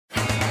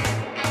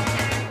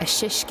a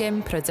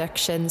Shishkin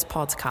Productions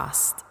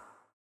podcast.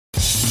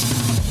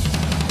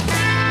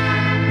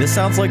 This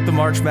sounds like the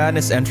March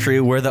Madness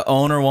entry where the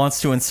owner wants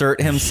to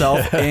insert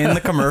himself in the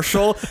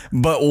commercial,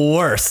 but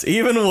worse,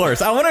 even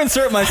worse. I want to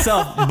insert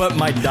myself, but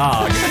my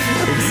dog.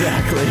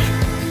 Exactly.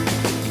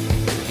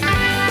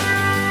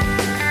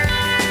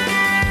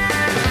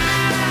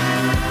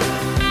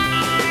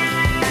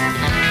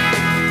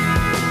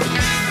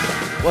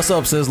 What's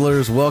up,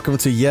 Sizzlers? Welcome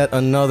to yet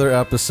another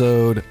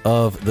episode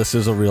of the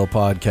Sizzle Reel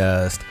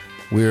podcast.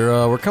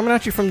 We're coming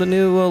at you from the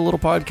new little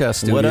podcast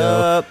studio. What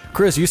up?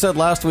 Chris, you said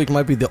last week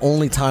might be the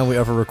only time we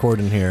ever record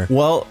in here.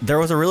 Well, there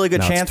was a really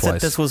good Now it's chance that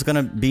twice. this was going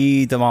to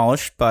be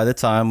demolished by the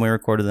time we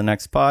recorded the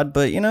next pod,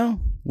 but you know,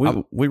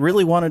 we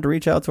really wanted to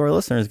reach out to our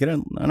listeners, get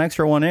an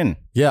extra one in.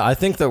 Yeah, I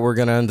think that we're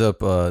going to end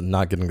up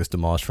not getting this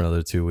demolished for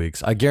another 2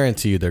 weeks. I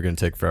guarantee you they're going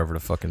to take forever to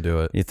fucking do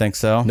it. You think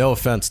so? No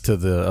offense to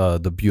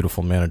the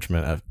beautiful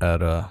management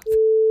at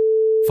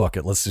fuck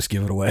it, let's just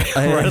give it away.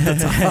 Right at the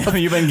top.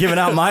 You've been giving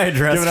out my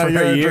address Giving out for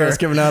your a year. address,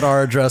 giving out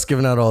our address,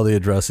 giving out all the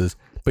addresses.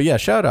 But yeah,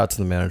 shout out to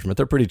the management.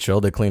 They're pretty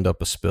chill. They cleaned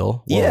up a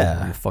spill. Whoa,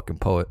 Yeah. you fucking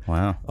poet.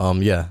 Wow.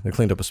 Yeah, they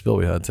cleaned up a spill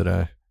we had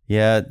today.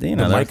 Yeah, you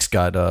know, The mics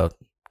got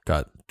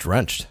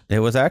drenched. it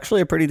was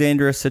actually a pretty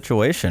dangerous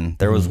situation.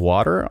 There was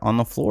water on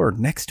the floor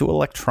next to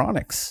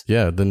electronics.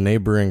 Yeah, the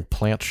neighboring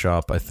plant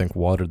shop, I think,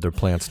 watered their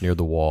plants near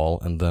the wall,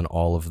 and then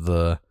all of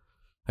the,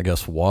 I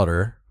guess,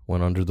 water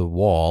went under the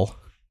wall.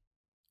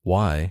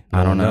 Why?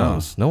 I don't know.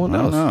 Knows. No one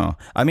knows. I don't know.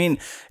 I mean,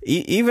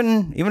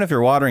 even if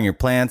you're watering your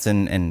plants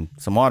and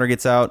some water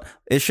gets out,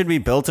 it should be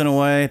built in a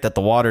way that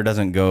the water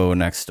doesn't go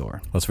next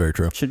door. That's very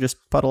true. It should just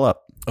puddle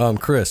up.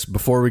 Chris,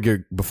 before we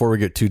get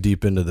too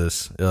deep into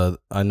this,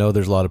 I know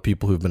there's a lot of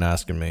people who've been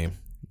asking me.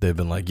 They've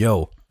been like,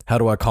 "Yo, how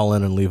do I call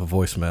in and leave a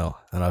voicemail?"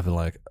 And I've been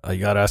like, "You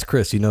gotta ask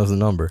Chris. He knows the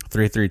number."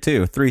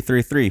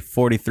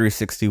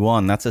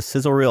 332-333-4361. That's a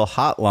Sizzle Reel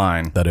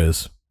hotline. That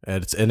is.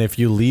 And if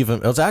you leave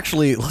him, it's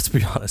actually, let's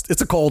be honest,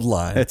 it's a cold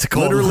line. It's a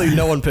cold Literally, line.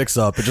 no one picks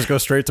up. It just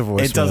goes straight to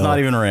voicemail. It does not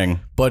even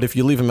ring. But if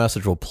you leave a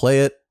message, we'll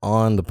play it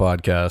on the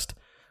podcast.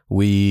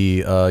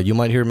 You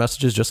might hear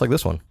messages just like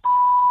this one.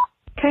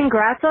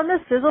 Congrats on the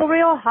Sizzle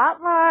Reel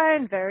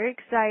hotline. Very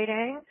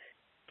exciting.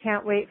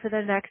 Can't wait for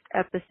the next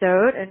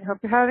episode and hope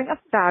you're having a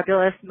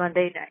fabulous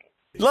Monday night.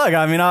 Look,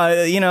 I mean,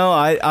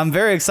 I'm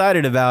very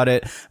excited about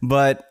it,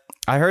 but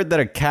I heard that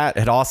a cat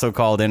had also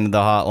called into the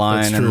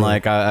hotline, That's and true.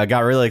 like I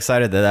got really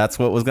excited that that's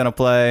what was going to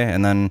play,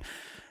 and then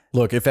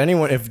Look, if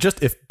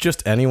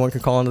just anyone can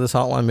call into this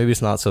hotline, maybe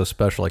it's not so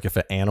special. Like if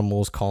an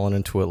animal's calling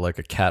into it, like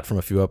a cat from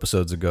a few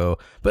episodes ago.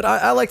 But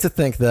I like to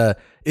think that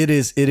it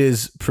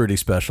is pretty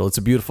special. It's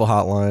a beautiful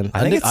hotline.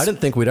 I didn't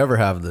think we'd ever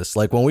have this.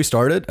 Like when we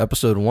started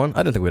episode 1,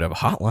 I didn't think we'd have a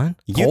hotline.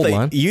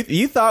 Line.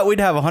 You thought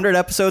we'd have 100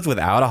 episodes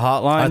without a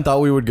hotline? I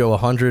thought we would go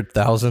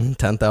 100,000,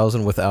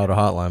 10,000 without a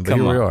hotline. But Come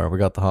here we on. are. We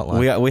got the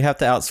hotline. We have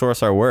to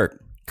outsource our work.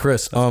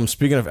 Chris,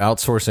 speaking of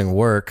outsourcing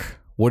work,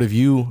 what have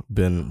you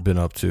been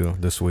up to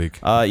this week?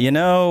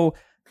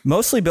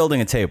 Mostly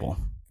building a table.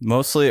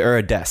 Or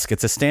a desk.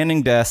 It's a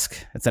standing desk.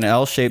 It's an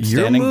L-shaped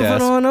standing You're moving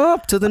desk. on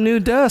up to the new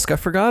desk. I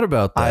forgot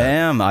about that. I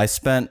am. I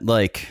spent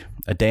like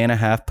a day and a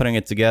half putting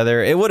it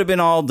together. It would have been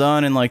all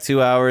done in like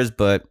 2 hours,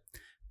 but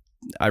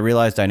I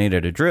realized I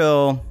needed a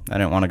drill. I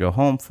didn't want to go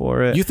home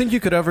for it. You think you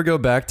could ever go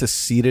back to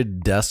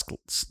seated desk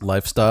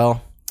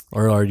lifestyle?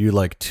 Or are you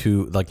now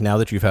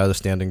that you've had a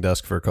standing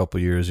desk for a couple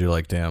of years, you're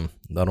like, damn,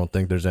 I don't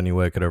think there's any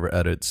way I could ever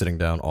edit sitting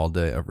down all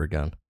day ever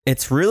again?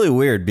 It's really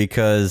weird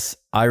because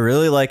I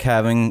really like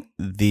having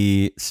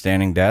the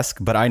standing desk,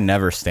 but I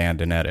never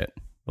stand and edit.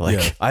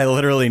 I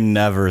literally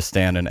never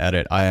stand and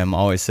edit. I am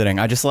always sitting.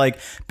 I just like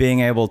being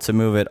able to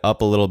move it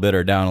up a little bit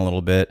or down a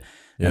little bit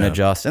and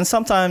adjust. And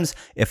sometimes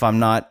if I'm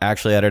not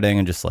actually editing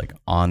and just like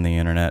on the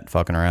internet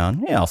fucking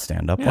around, I'll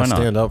stand up. Why not?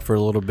 Stand up for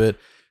a little bit.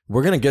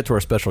 We're going to get to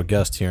our special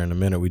guest here in a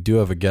minute. We do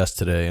have a guest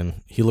today,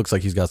 and he looks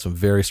like he's got some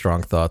very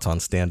strong thoughts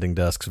on standing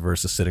desks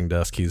versus sitting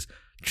desk. He's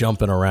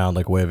jumping around,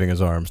 like waving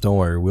his arms. Don't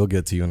worry, we'll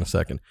get to you in a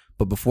second.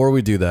 But before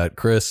we do that,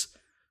 Chris,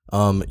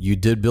 you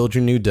did build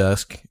your new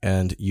desk,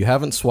 and you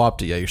haven't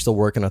swapped it yet. You're still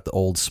working at the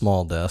old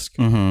small desk.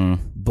 Mm-hmm.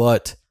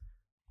 But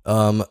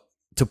to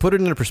put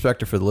it into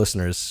perspective for the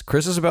listeners,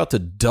 Chris is about to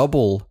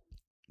double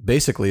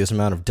basically his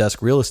amount of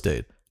desk real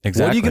estate.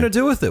 Exactly. What are you going to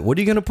do with it? What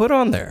are you going to put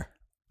on there?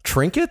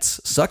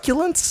 Trinkets?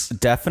 Succulents?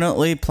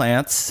 Definitely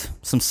plants,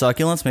 some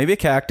succulents, maybe a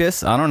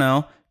cactus. I don't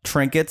know.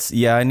 Trinkets.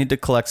 Yeah, I need to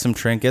collect some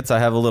trinkets. I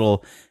have a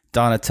little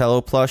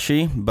Donatello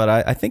plushie, but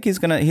I think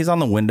he's on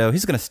the window.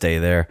 He's going to stay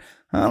there.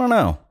 I don't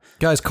know.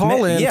 Guys,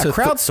 call in. Yeah, to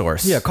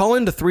crowdsource. Call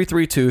in to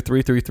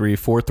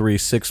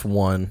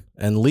 332-333-4361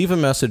 and leave a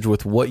message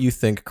with what you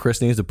think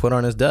Chris needs to put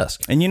on his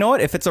desk. And you know what?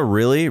 If it's a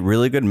really,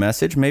 really good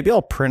message, maybe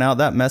I'll print out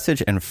that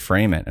message and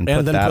frame it and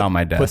put that on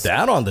my desk. Put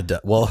that on the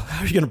desk. Well,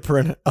 how are you going to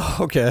print it? Oh,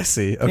 okay, I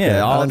see. Okay,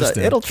 yeah, I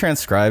understand. it'll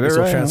transcribe it, It'll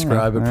right?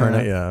 transcribe it, print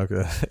it. Yeah,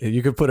 okay.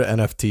 You could put an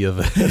NFT of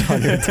it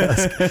on your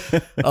desk.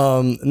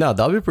 No,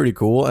 that'll be pretty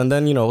cool. And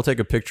then, we'll take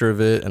a picture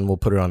of it and we'll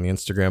put it on the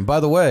Instagram. By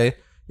the way,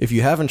 if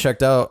you haven't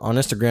checked out on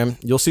Instagram,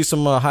 you'll see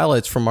some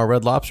highlights from our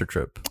Red Lobster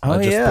trip.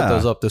 I just put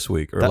those up this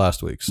week or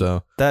last week.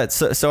 So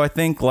I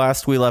think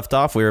last we left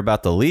off, we were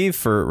about to leave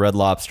for Red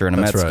Lobster and a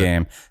Mets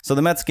game. So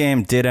the Mets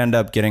game did end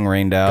up getting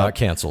rained out. Got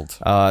canceled.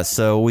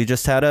 So we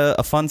just had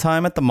a fun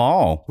time at the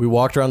mall. We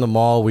walked around the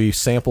mall. We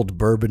sampled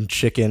bourbon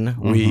chicken.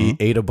 We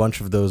ate a bunch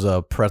of those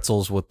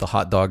pretzels with the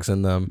hot dogs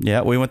in them.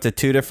 Yeah, we went to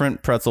 2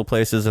 different pretzel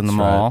places in the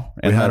mall,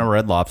 and then a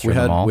Red Lobster in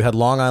the mall. We had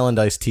Long Island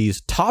iced teas,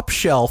 top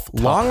shelf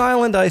Long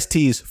Island iced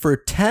teas for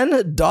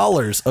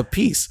 $10 a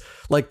piece.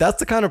 Like, that's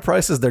the kind of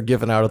prices they're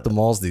giving out at the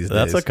malls these days.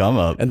 That's a come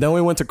up. And then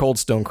we went to Cold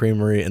Stone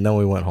Creamery, and then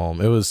we went home.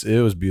 It was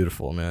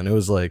beautiful, man. It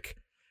was like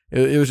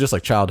it was just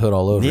like childhood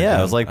all over. Yeah,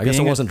 it was like I guess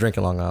I wasn't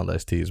drinking Long Island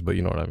iced teas, but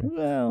you know what I mean.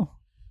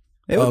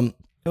 Well,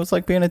 it was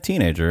like being a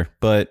teenager,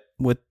 but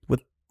with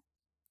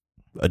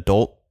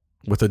adult.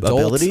 With adults,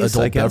 abilities,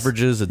 adult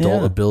beverages,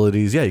 adult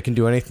abilities. Yeah, you can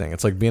do anything.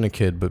 It's like being a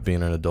kid, but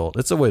being an adult.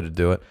 It's a way to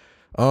do it.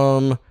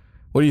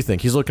 What do you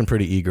think? He's looking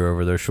pretty eager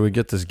over there. Should we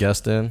get this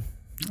guest in?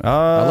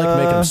 I like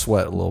making him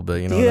sweat a little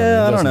bit. You know?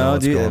 Yeah, I don't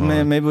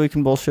know. Maybe we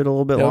can bullshit a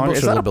little bit longer.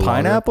 Is that a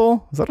pineapple?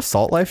 Longer. Is that a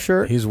Salt Life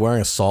shirt? He's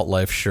wearing a Salt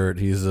Life shirt.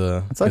 He's is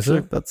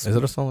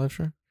it a Salt Life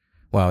shirt?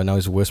 Wow, now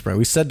he's whispering.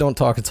 We said don't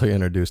talk until you're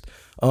introduced.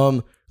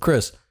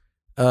 Chris.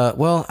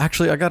 Well,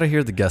 actually, I got to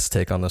hear the guest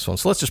take on this one,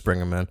 so let's just bring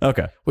him in.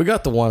 Okay. We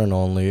got the one and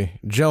only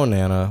Joe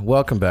Nanna.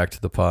 Welcome back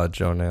to the pod,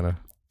 Joe Nanna.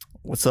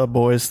 What's up,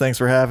 boys? Thanks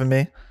for having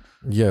me.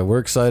 Yeah, we're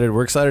excited.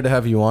 We're excited to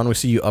have you on. We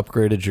see you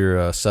upgraded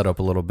your setup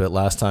a little bit.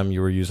 Last time you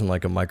were using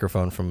like a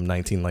microphone from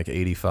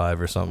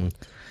 1985 or something.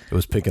 It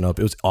was picking up.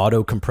 It was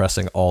auto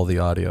compressing all the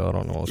audio. I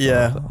don't know.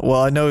 Yeah.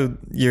 Well, I know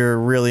you're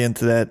really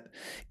into that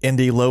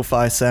indie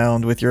lo-fi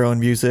sound with your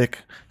own music.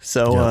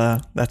 So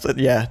that's it.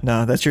 Yeah.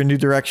 No, that's your new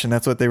direction.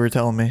 That's what they were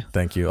telling me.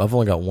 Thank you. I've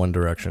only got one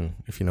direction,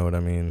 if you know what I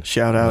mean.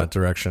 Shout out. That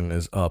direction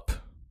is up,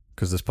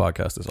 because this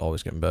podcast is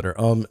always getting better.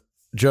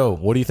 Joe,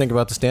 what do you think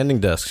about the standing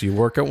desks? You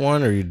work at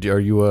one, or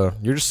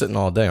you're just sitting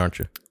all day, aren't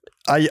you?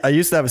 I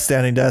used to have a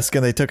standing desk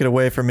and they took it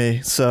away from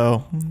me.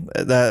 So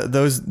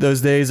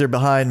those days are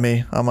behind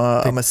me. I'm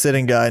a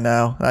sitting guy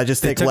now. I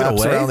just take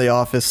laps around the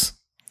office.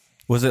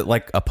 Was it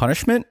like a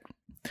punishment?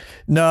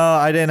 No,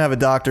 I didn't have a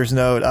doctor's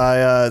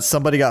note.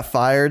 Somebody got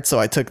fired, so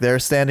I took their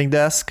standing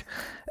desk.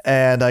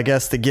 And I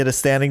guess to get a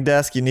standing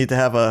desk, you need to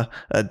have a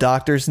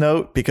doctor's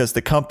note, because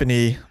the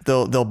company,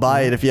 they'll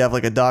buy it if you have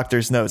like a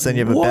doctor's note saying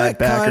you have a bad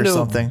back or something.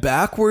 What kind of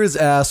backwards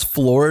ass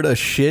Florida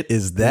shit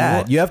is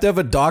that? You have to have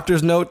a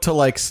doctor's note to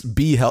like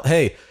be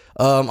hey,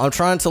 I'm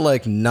trying to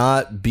like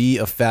not be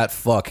a fat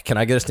fuck. Can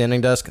I get a standing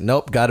desk?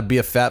 Nope, got to be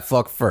a fat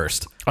fuck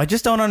first. I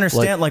just don't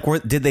understand. Like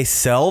did they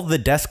sell the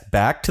desk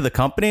back to the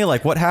company?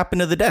 Like, what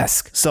happened to the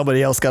desk?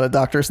 Somebody else got a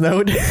doctor's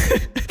note.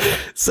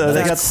 So they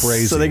got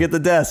crazy. So they get the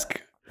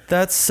desk.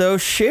 That's so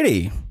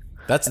shitty.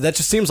 That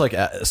just seems like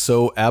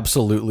so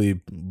absolutely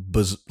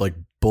like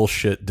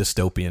bullshit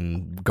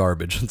dystopian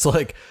garbage. It's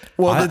like,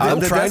 well,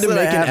 I'm trying to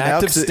make an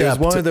active step. It's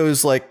one of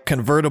those like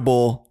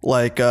convertible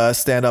like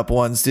stand-up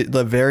ones.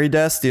 The Very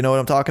desk. Do you know what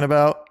I'm talking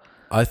about?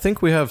 I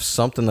think we have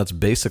something that's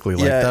basically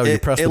like that. You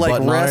press the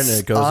button on it and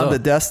it goes on up. The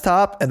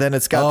desktop, and then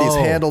it's got these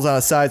handles on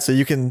the side, so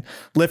you can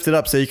lift it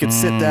up, so you can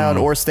sit down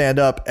or stand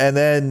up. And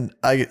then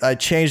I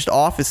changed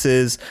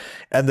offices,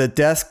 and the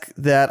desk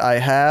that I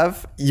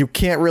have, you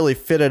can't really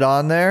fit it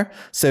on there,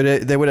 so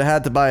they would have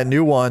had to buy a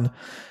new one.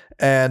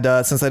 And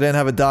since I didn't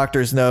have a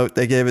doctor's note,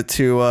 they gave it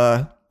to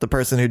the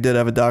person who did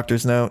have a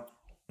doctor's note.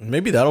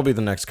 Maybe that'll be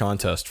the next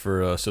contest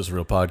for Sizzle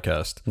Reel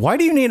Podcast. Why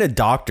do you need a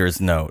doctor's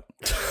note?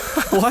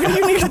 Why do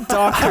you need a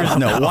doctor's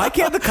note? Why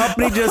can't the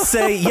company just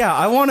say, yeah,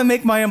 I want to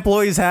make my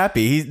employees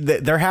happy.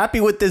 They're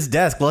happy with this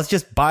desk. Let's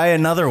just buy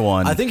another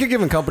one. I think you're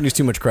giving companies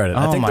too much credit.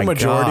 I think the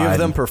majority of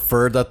them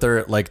prefer that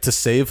they're like to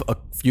save a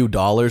few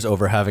dollars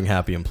over having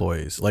happy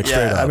employees. Like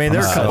straight up. I mean,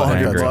 they're a couple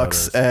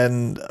 $100,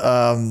 and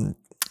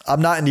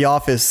I'm not in the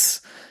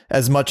office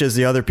as much as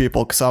the other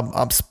people, because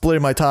I'm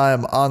splitting my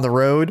time on the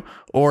road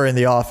or in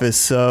the office.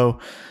 So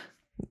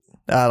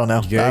I don't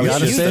know.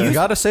 You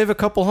gotta save a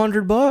couple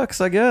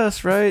 $100, I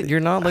guess, right? You're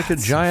not like a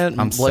giant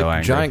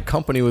giant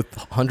company with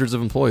hundreds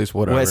of employees,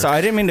 whatever. Wait, so I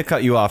didn't mean to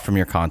cut you off from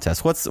your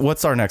contest.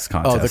 What's our next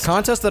contest? Oh, the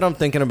contest that I'm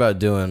thinking about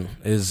doing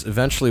is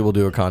eventually we'll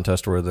do a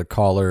contest where the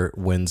caller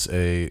wins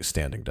a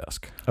standing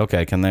desk.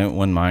 Okay, can they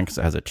win mine because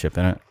it has a chip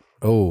in it?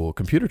 Oh,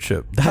 computer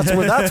chip. That's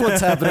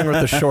what's happening with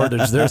the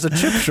shortage. There's a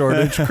chip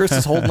shortage. Chris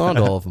is holding on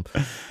to all of them.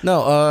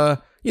 No,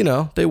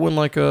 they win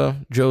like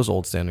Joe's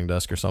old standing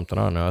desk or something.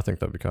 I don't know. I think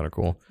that'd be kind of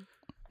cool.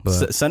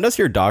 But send us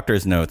your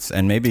doctor's notes,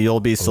 and maybe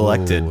you'll be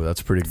selected.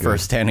 That's pretty good. For a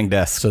standing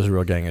desk.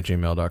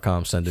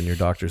 SizzleReelGang@gmail.com. Send in your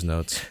doctor's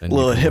notes. And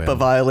little HIPAA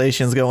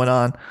violations going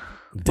on.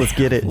 Let's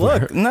get it.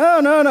 Look,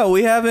 no.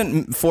 We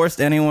haven't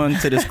forced anyone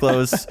to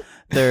disclose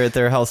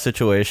their health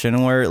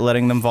situation. We're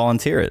letting them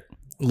volunteer it.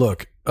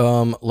 Look,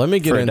 let me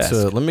get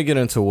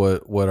into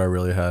what I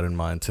really had in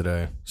mind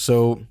today.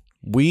 So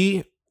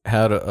we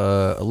had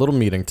a little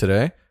meeting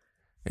today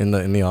in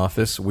the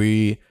office.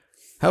 We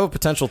have a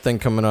potential thing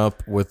coming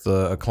up with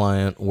a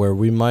client where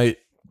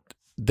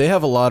they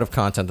have a lot of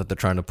content that they're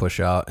trying to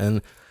push out,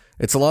 and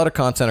It's a lot of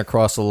content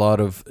across a lot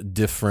of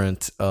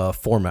different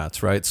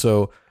formats, right?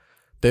 So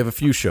they have a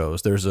few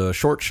shows. There's a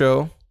short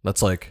show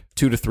that's like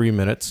 2 to 3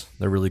 minutes.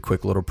 They're really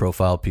quick little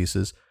profile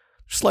pieces.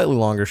 Slightly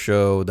longer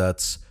show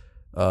that's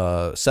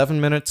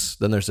 7 minutes.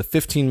 Then there's a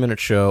 15-minute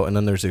show, and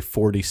then there's a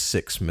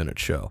 46-minute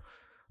show.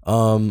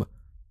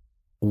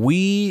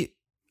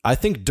 I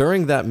think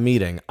during that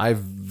meeting, I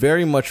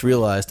very much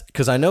realized,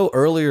 because I know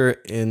earlier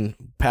in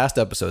past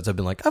episodes, I've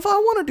been like, if I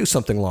want to do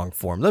something long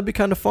form, that'd be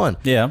kind of fun.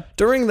 Yeah.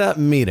 During that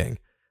meeting,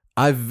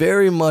 I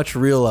very much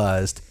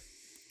realized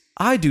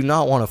I do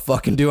not want to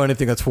fucking do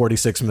anything that's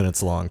 46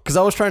 minutes long, because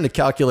I was trying to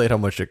calculate how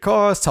much it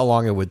costs, how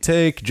long it would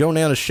take. Joe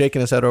Nanna's shaking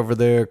his head over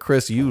there.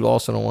 Chris, you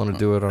also don't want to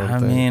do it. I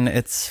mean,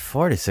 it's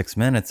 46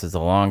 minutes is a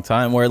long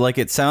time, where like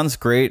it sounds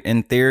great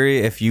in theory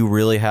if you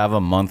really have a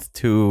month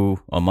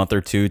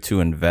or two to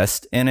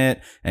invest in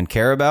it and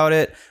care about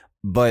it.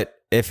 But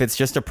if it's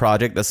just a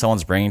project that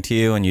someone's bringing to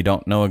you and you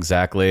don't know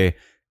exactly,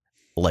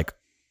 like,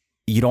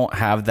 you don't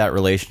have that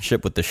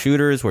relationship with the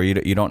shooters, where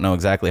you don't know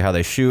exactly how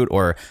they shoot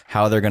or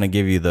how they're going to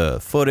give you the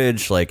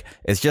footage. Like,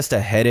 it's just a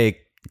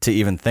headache to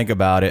even think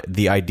about it.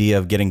 The idea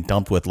of getting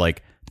dumped with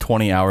like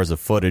 20 hours of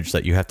footage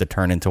that you have to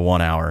turn into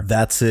 1 hour.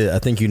 That's it. I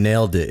think you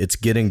nailed it. It's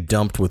getting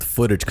dumped with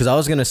footage. Because I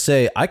was going to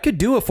say, I could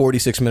do a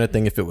 46-minute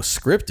thing if it was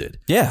scripted.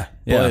 Yeah.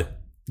 But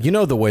you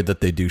know the way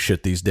that they do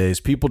shit these days.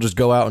 People just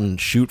go out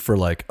and shoot for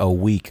like a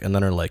week and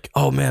then are like,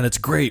 oh man, it's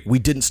great. We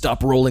didn't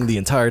stop rolling the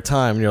entire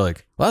time. And you're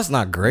like, well, that's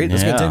not great.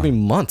 It's going to take me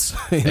months.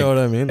 You know what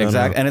I mean?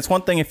 Exactly. And it's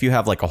one thing if you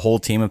have like a whole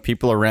team of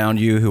people around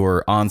you who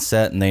are on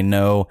set and they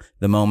know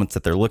the moments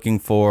that they're looking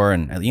for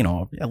and, you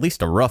know, at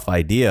least a rough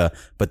idea.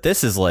 But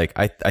this is like,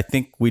 I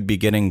think we'd be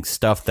getting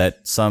stuff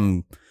that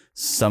some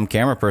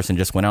camera person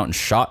just went out and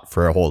shot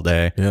for a whole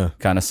day,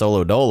 kind of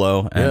solo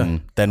dolo.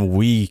 And then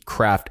we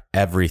craft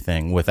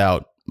everything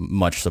without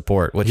much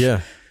support, which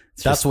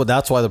that's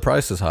why the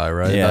price is high,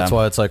 right? Yeah. That's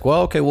why it's like,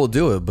 well, okay, we'll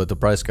do it, but the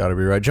price got to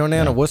be right. Joe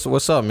Nanna,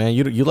 what's up, man?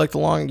 You like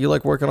you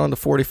like working on the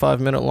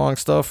 45-minute long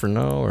stuff or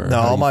no? Or no,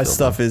 all my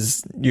stuff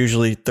is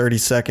usually 30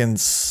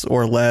 seconds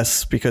or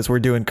less because we're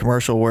doing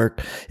commercial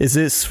work. Is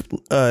this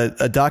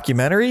a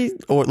documentary,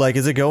 or like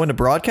is it going to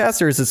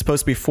broadcast, or is it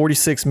supposed to be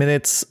 46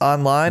 minutes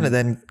online and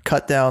then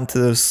cut down to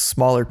those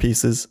smaller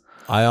pieces?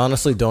 I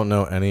honestly don't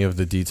know any of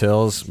the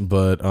details,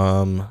 but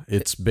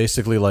it's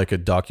basically like a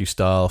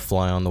docu-style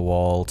fly on the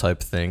wall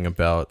type thing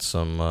about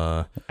some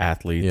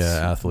athletes,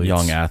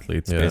 young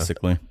athletes,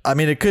 basically. I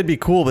mean, it could be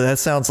cool, but that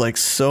sounds like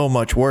so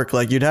much work.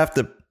 Like you'd have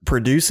to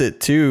produce it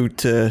too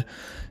to,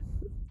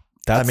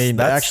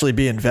 actually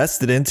be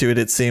invested into it.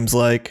 It seems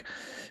like.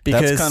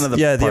 Because that's kind of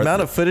the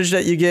amount of footage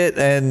that you get,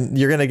 and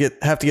you're gonna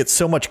have to get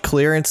so much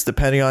clearance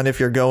depending on if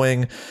you're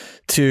going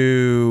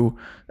to,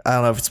 I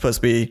don't know if it's supposed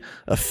to be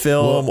a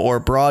film or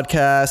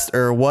broadcast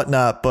or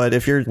whatnot, but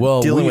if you're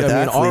dealing with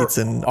athletes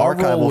and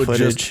archival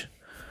footage.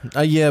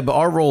 But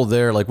our role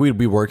there, like we'd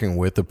be working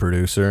with the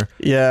producer.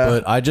 Yeah.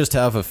 But I just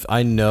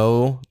I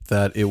know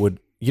that it would,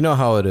 you know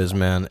how it is,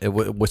 man.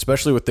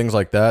 Especially with things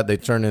like that, they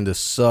turn into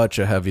such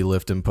a heavy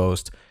lift in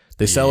post.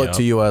 They sell it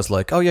to you as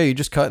like, oh yeah, you're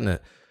just cutting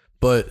it.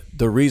 But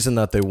the reason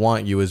that they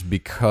want you is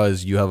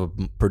because you have a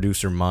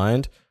producer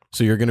mind.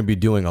 So you're going to be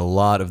doing a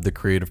lot of the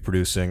creative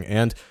producing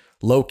and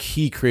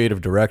low-key creative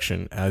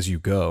direction as you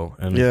go.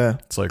 And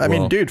it's like, I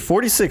mean, dude,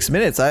 46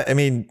 minutes. I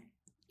mean,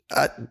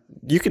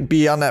 you could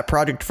be on that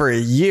project for a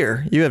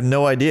year. You have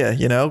no idea,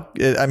 you know?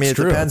 It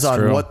depends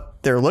on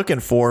what they're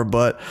looking for,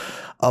 but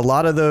a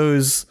lot of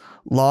those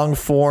long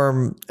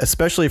form,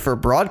 especially for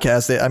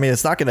broadcast,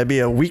 it's not going to be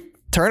a week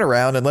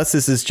turnaround unless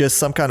this is just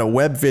some kind of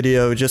web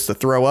video just to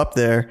throw up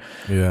there.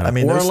 Yeah. I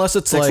mean, or unless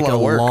it's like a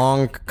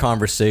long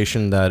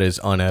conversation that is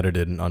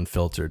unedited and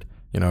unfiltered.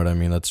 You know what I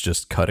mean? That's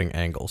just cutting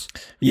angles.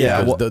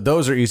 Yeah.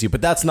 Those are easy,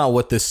 but that's not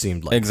what this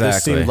seemed like. Exactly.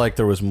 This seemed like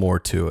there was more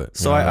to it.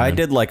 So I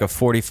did like a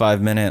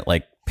 45-minute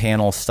like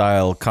panel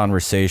style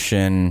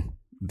conversation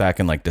back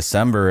in like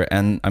December.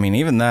 And I mean,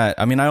 even that,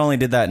 I only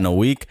did that in a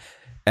week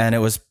and it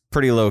was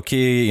pretty low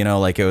key, you know,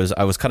 like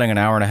I was cutting an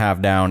hour and a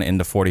half down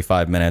into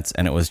 45 minutes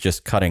and it was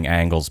just cutting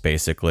angles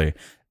basically.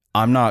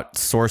 I'm not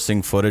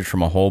sourcing footage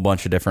from a whole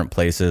bunch of different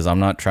places. I'm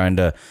not trying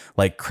to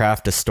like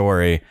craft a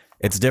story.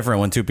 It's different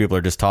when two people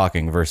are just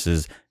talking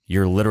versus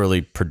you're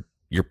literally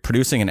you're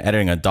producing and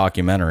editing a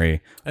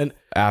documentary and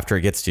after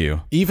it gets to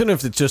you. Even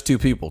if it's just two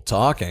people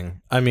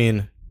talking, I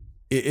mean,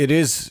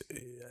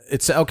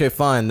 it's okay,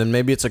 fine. Then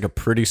maybe it's like a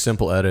pretty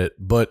simple edit,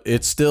 but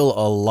it's still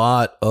a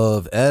lot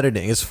of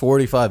editing. It's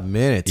 45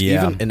 minutes.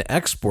 Yeah. Even an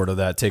export of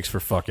that takes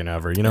for fucking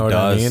ever. You know what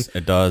I mean?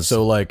 It does.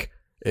 So like,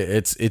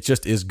 it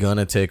just is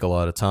gonna take a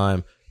lot of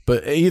time.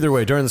 But either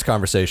way, during this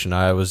conversation,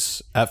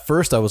 at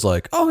first I was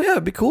like, oh yeah,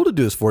 it'd be cool to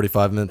do this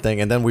 45-minute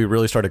thing. And then we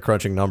really started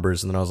crunching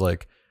numbers. And then I was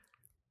like,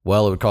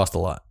 well, it would cost a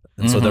lot.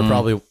 And so they're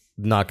probably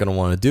not going to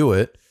want to do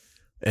it.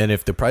 And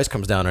if the price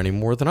comes down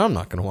anymore, then I'm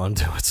not going to want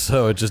to do it.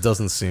 So it just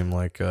doesn't seem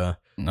like, we'll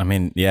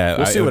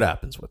see what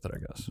happens with it, I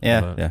guess.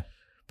 Yeah.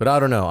 But I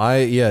don't know.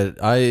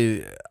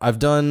 I've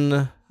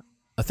done,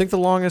 I think the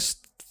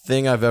longest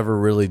thing I've ever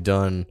really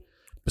done,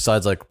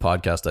 besides like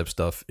podcast type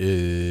stuff,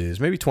 is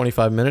maybe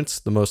 25 minutes.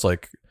 The most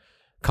like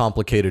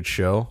complicated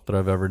show that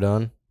I've ever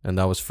done, and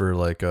that was for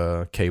like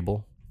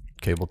cable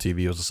TV.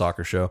 It was a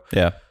soccer show.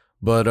 Yeah.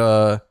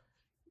 But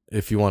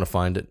if you want to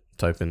find it,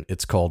 type in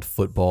It's Called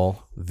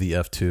Football, the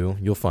F2.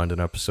 You'll find an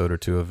episode or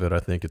two of it. I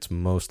think it's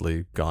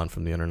mostly gone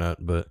from the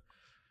internet, but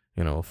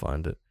we'll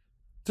find it.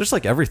 Just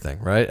like everything,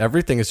 right?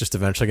 Everything is just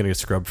eventually going to get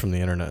scrubbed from the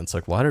internet. It's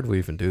like, why did we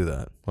even do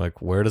that?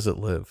 Like, where does it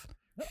live?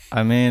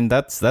 I mean,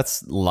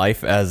 that's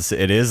life as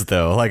it is,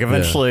 though. Like,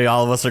 eventually,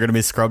 all of us are going to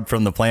be scrubbed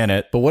from the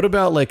planet. But what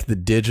about like the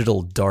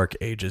digital dark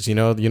ages? You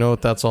know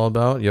what that's all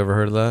about? You ever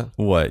heard of that?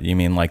 What you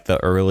mean, like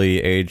the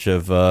early age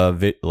of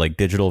like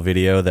digital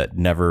video that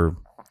never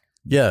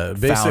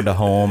found a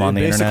home on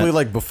the internet? Basically,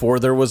 like before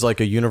there was like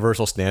a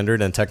universal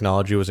standard and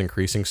technology was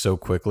increasing so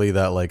quickly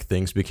that like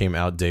things became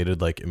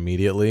outdated like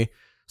immediately.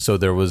 So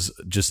there was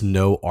just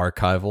no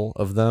archival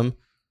of them.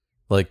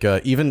 Like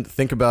even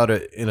think about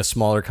it in a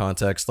smaller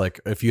context. Like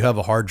if you have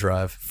a hard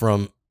drive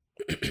from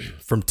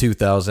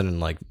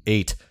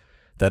 2008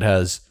 that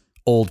has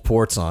old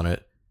ports on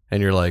it,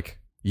 and you're like,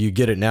 you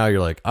get it now,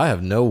 you're like, I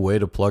have no way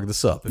to plug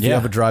this up. If you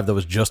have a drive that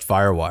was just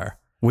FireWire,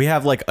 we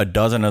have like a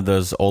dozen of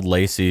those old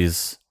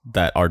Lacey's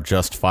that are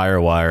just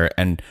FireWire,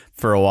 and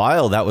for a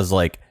while that was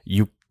like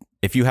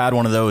if you had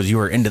one of those, you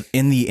were in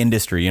the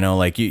industry,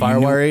 like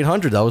FireWire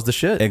 800, that was the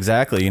shit.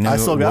 Exactly. I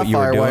still got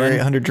FireWire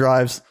 800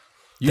 drives.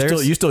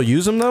 You still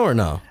use them though, or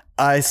no?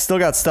 I still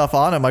got stuff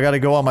on them. I got to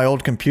go on my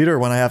old computer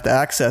when I have to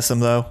access them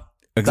though.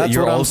 That's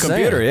your what old I'm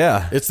computer, saying.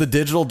 yeah. It's the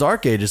digital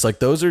dark ages. Like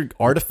those are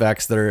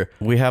artifacts that are.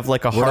 We have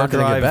like a hard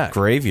drive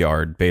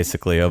graveyard,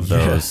 basically, of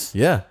those.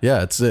 Yeah.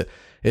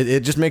 It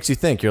just makes you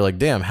think. You're like,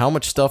 damn, how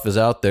much stuff is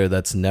out there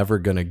that's never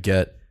gonna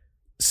get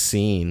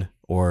seen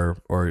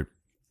or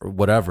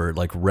whatever,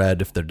 like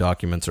read if their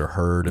documents are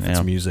heard, if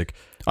it's music.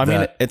 I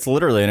mean, it's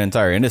literally an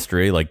entire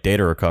industry, like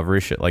data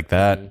recovery, shit like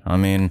that. I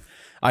mean,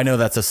 I know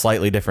that's a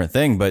slightly different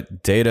thing,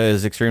 but data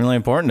is extremely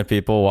important to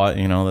people. Why,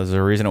 there's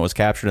a reason it was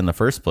captured in the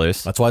first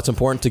place. That's why it's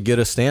important to get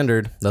a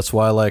standard. That's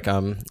why, like,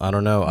 I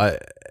don't know.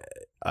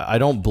 I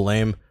don't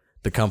blame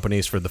the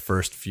companies for the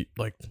first few,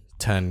 like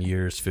 10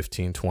 years,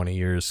 15, 20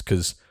 years,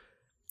 because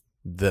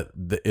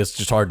it's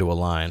just hard to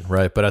align,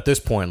 right? But at this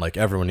point, like,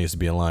 everyone needs to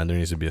be aligned. There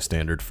needs to be a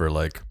standard for,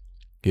 like,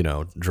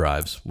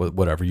 drives,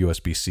 whatever.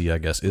 USB-C, I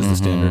guess, is the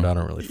standard. I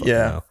don't really fucking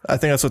know. I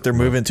think that's what they're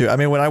moving to. I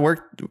mean, when I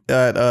worked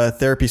at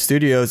Therapy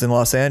Studios in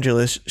Los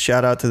Angeles,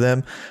 shout out to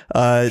them.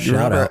 I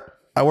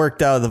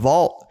worked out of the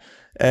vault,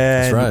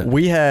 and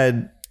we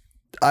had,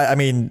 I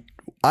mean,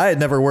 I had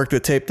never worked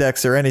with tape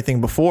decks or anything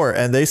before,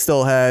 and we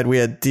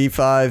had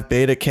D5,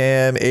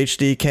 Betacam,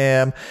 HD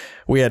cam.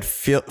 We had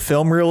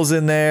film reels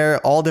in there,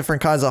 all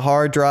different kinds of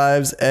hard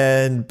drives,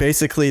 and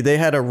basically they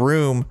had a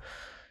room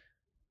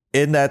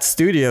in that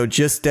studio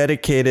just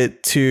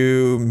dedicated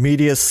to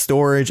media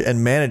storage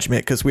and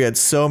management, because we had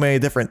so many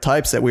different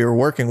types that we were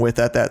working with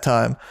at that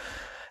time.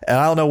 And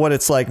I don't know what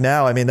it's like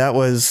now. I mean, that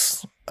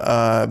was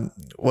what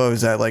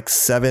was that, like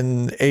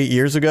 7-8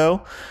 years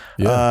ago?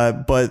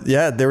 But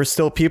yeah, there were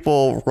still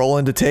people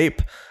rolling to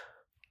tape,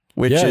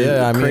 which is crazy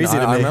to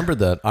me. I remember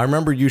that. I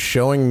remember you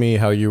showing me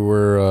how you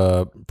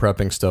were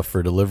prepping stuff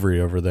for delivery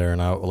over there,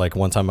 and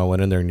one time I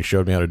went in there and you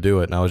showed me how to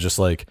do it, and I was just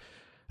like,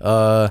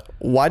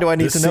 why do I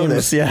need to know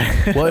this?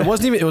 Yeah. Well, it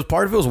wasn't even, it was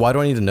part of it was, why do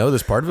I need to know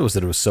this? Part of it was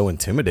that it was so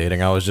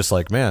intimidating. I was just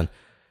like, man,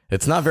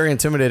 it's not very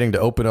intimidating to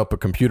open up a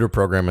computer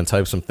program and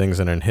type some things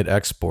in and hit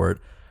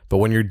export. But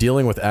when you're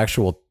dealing with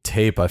actual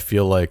tape, I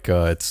feel like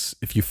it's,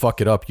 if you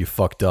fuck it up, you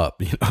fucked up.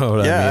 You know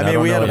what I mean? I mean,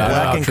 we had to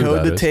black and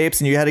code the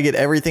tapes, and you had to get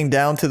everything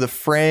down to the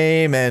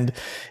frame. And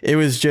it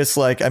was just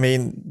like, I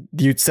mean,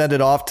 you'd send it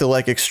off to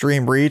like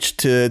Extreme Reach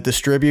to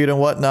distribute and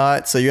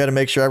whatnot. So you had to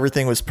make sure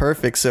everything was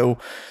perfect. So,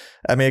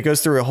 I mean, it goes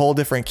through a whole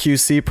different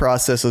QC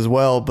process as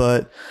well.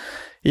 But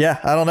yeah,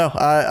 I don't know.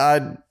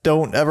 I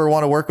don't ever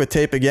want to work with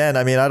tape again.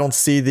 I mean, I don't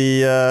see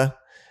the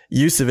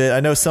use of it.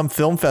 I know some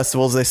film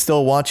festivals, they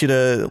still want you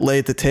to lay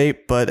it to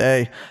tape, but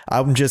hey,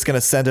 I'm just going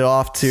to send it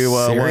off to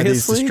one of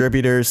these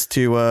distributors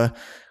to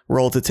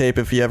roll to tape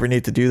if you ever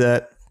need to do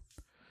that.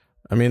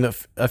 I mean,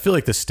 I feel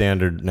like the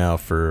standard now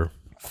for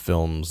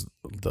films,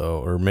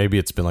 though, or maybe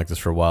it's been like this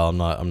for a while.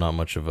 I'm not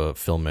much of a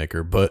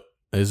filmemaker, but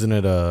isn't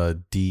it a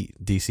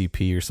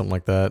DCP or something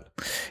like that?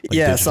 Like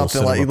yeah,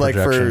 something like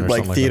for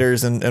like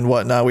theaters and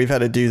whatnot. We've had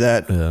to do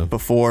that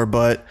before,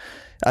 but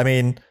I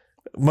mean,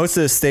 most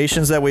of the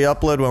stations that we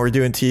upload when we're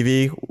doing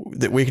TV,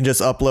 that we can just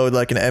upload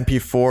like an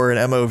MP4,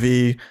 an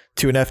MOV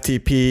to an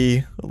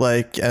FTP,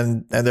 like,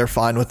 and they're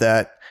fine with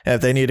that. And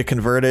if they need to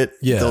convert it,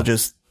 they'll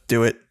just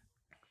do it.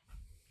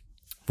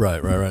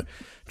 Right.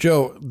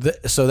 Joe,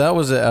 so that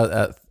was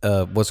at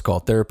what's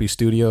called Therapy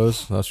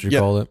Studios. That's what you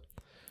call it.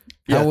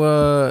 Yeah.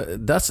 How,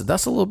 that's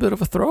a little bit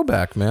of a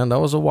throwback, man. That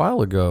was a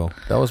while ago.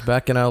 That was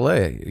back in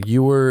LA.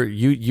 You were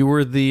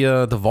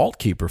the vault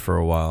keeper for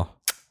a while.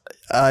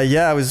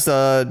 I was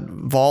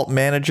vault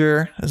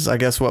manager, is I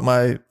guess what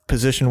my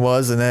position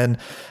was, and then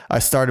I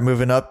started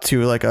moving up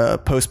to like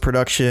a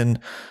post-production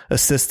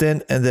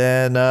assistant, and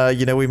then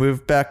we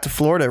moved back to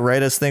Florida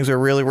right as things were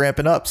really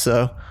ramping up.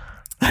 So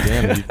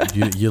Damn,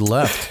 you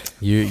left.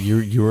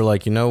 You were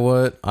like, you know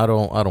what? I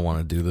don't want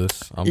to do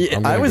this.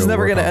 I was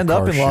never going to end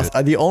up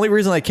in the only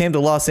reason I came to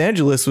Los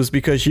Angeles was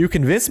because you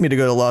convinced me to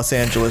go to Los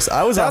Angeles.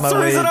 I was on my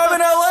way. That's the reason I'm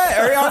in LA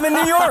or I'm in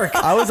New York.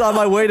 I was on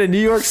my way to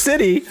New York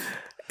City,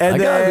 and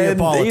then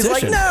he's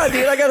like, "No,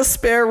 dude, I got a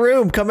spare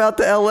room. Come out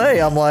to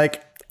LA." I'm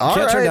like, "All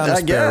right, turn down a I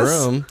spare guess."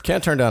 room.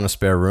 Can't turn down a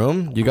spare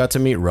room. You got to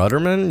meet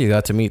Rudderman. You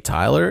got to meet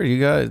Tyler.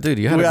 You had a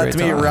great time. We got to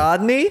meet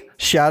Rodney.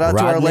 Shout out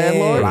to our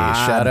landlord.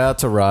 Shout out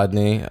to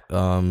Rodney.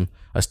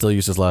 I still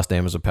use his last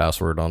name as a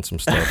password on some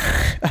stuff.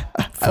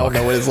 I don't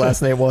know what his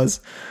last name was.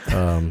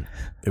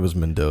 It was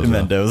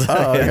Mendoza.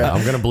 Oh, okay. Yeah,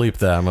 I'm gonna bleep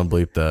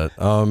that.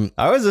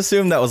 I always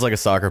assumed that was like a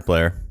soccer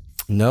player.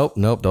 Nope.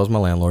 That was my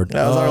landlord.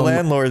 That was our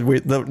landlord.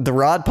 The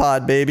Rod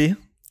Pod, baby.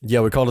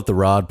 Yeah, we called it the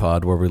Rod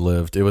Pod where we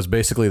lived. It was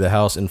basically the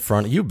house in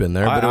front. You've been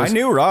there. But I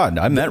knew Rod.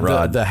 I met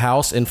Rod. The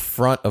house in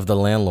front of the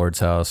landlord's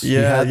house. Yeah,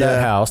 he had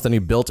that house. Then he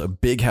built a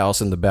big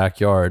house in the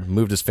backyard,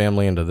 moved his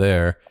family into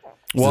there.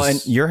 Well,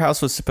 and your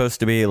house was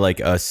supposed to be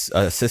like a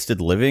assisted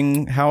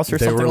living house or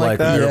something were like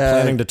that? They were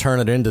planning to turn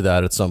it into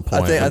that at some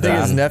point. I think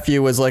his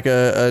nephew was like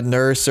a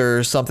nurse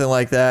or something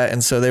like that.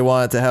 And so they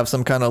wanted to have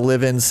some kind of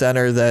live-in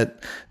center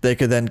that they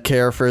could then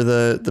care for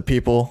the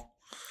people.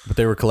 But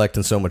they were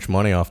collecting so much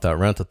money off that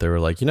rent that they were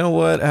like, you know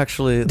what?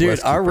 Actually,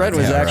 dude, our rent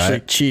was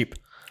actually cheap.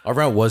 Our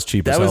rent was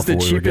cheap. That was the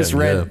cheapest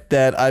rent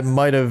that I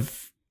might have.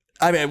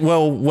 I mean,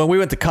 well, when we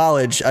went to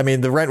college, I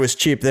mean, the rent was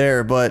cheap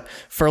there, but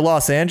for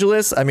Los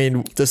Angeles, I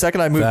mean, the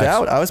second I moved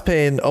out, I was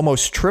paying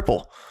almost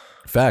triple.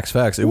 Facts.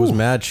 It was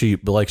mad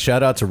cheap. But like,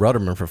 shout out to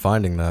Rudderman for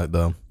finding that,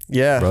 though.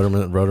 Yeah,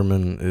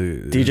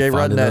 Rudderman, DJ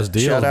Rudnet, those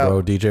deals, shout out,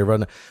 bro. DJ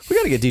Rudnet. We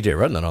got to get DJ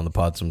Rudnet on the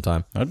pod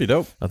sometime. That'd be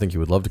dope. I think he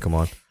would love to come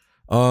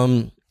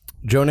on.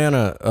 Joe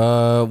Nanna,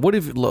 what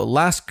if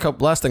last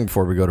thing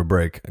before we go to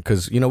break,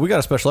 because we got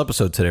a special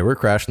episode today. We're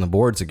crashing the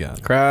boards again.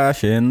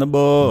 Crashing the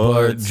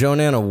boards. But Joe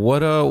Nanna,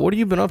 what have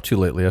you been up to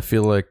lately? I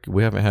feel like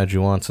we haven't had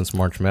you on since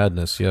March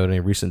Madness. You have any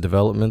recent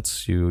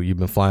developments? You've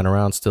been flying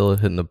around still,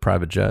 hitting the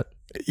private jet?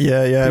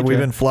 Yeah, we've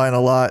been flying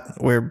a lot.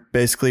 We're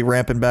basically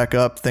ramping back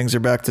up. Things are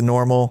back to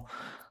normal.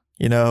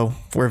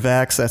 We're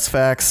vax. That's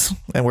facts,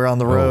 and we're on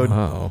the road.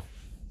 Oh,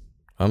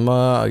 I'm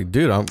proud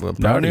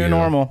of you.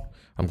 Normal.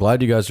 I'm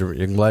glad you guys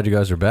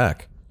are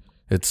back.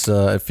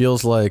 It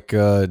feels like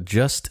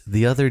just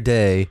the other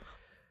day,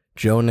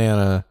 Joe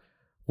Nanna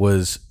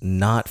was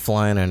not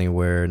flying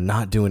anywhere,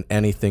 not doing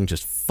anything,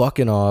 just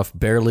fucking off,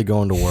 barely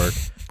going to work,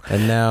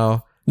 and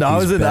now. No, I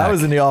was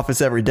in the office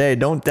every day.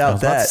 Don't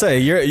doubt that. I was about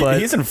to say,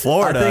 he's in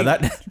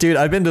Florida. Dude,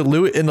 I've been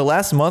to in the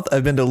last month.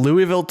 I've been to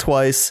Louisville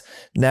twice,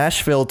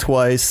 Nashville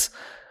twice.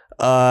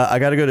 I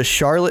got to go to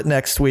Charlotte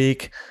next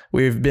week.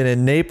 We've been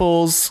in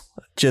Naples,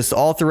 just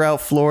all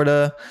throughout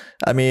Florida.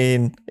 I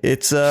mean,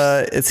 it's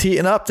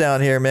heating up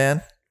down here,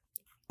 man.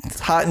 It's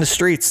hot in the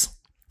streets.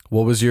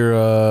 What was your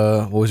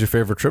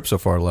favorite trip so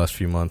far the last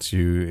few months?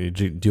 Did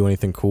you do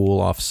anything cool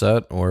off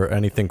set or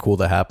anything cool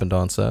that happened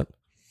on set?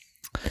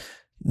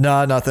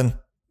 Nah, nothing.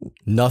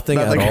 Nothing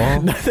at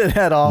all. Nothing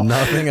at all.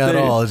 Nothing at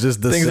all. It's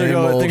just the things same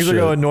old Things shit. are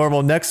going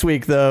normal. Next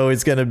week though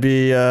is going to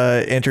be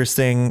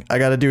interesting. I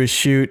got to do a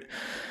shoot,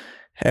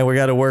 and we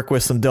got to work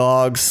with some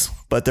dogs,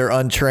 but they're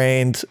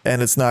untrained,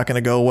 and it's not going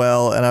to go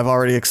well. And I've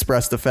already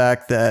expressed the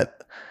fact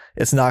that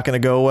it's not going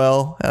to go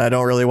well, and I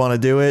don't really want to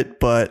do it.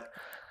 But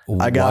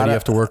why do you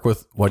have to work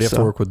with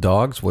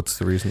dogs? What's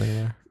the reasoning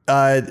there?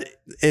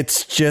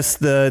 It's just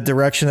the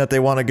direction that they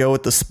want to go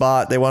with the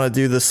spot. They want to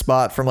do the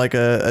spot from like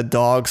a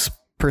dog's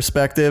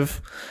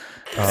perspective.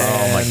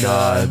 My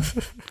God.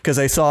 Because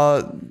I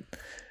saw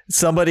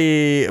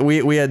somebody,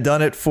 we had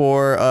done it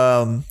for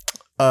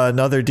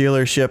another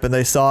dealership, and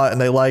they saw it and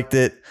they liked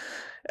it.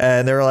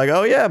 And they were like,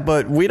 oh yeah,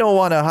 but we don't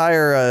want to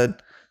hire a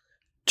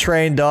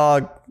trained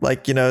dog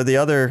like, the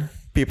other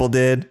people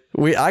did.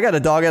 I got a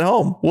dog at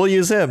home. We'll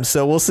use him.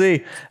 So we'll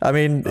see. I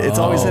mean, it's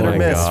always hit or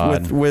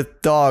miss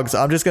with dogs.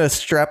 I'm just going to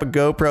strap a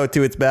GoPro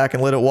to its back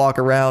and let it walk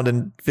around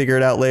and figure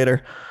it out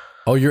later.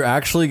 Oh, you're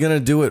actually going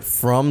to do it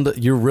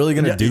you're really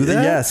going to do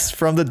that? Yes.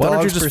 From the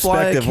dog's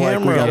perspective. Like,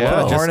 we got to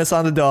put a harness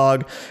on the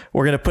dog.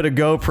 We're going to put a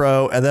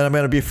GoPro, and then I'm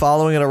going to be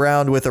following it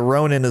around with a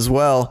Ronin as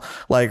well.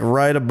 Like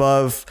right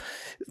above,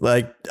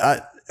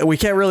 we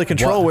can't really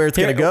control where it's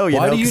going to go,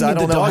 because I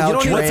don't know how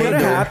trained. What's going to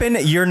happen?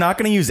 You're not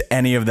going to use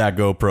any of that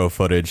GoPro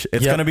footage.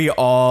 It's going to be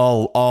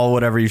all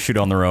whatever you shoot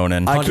on the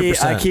Ronin.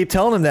 I keep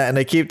telling them that, and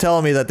they keep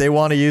telling me that they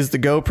want to use the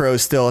GoPro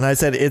still. And I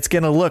said, it's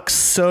going to look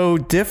so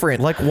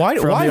different. Like, why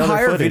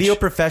hire video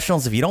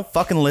professionals if you don't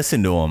fucking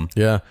listen to them?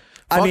 Yeah.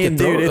 I mean,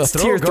 dude, it's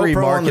tier 3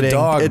 marketing.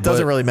 It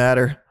doesn't really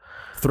matter.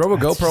 Throw a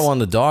GoPro on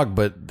the dog,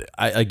 but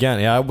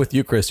I'm with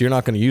you, Chris. You're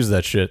not going to use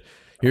that shit.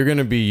 You're going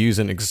to be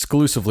using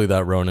exclusively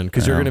that Ronin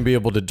because you're going to be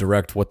able to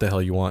direct what the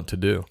hell you want to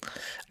do.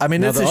 I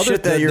mean, it's a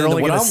shit that you're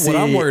only going to see.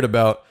 What I'm worried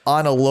about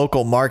on a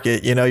local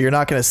market, you're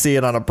not going to see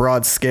it on a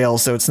broad scale.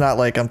 So it's not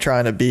like I'm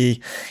trying to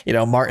be,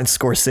 Martin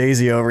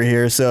Scorsese over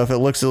here. So if it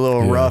looks a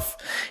little rough,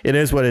 it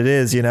is what it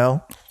is,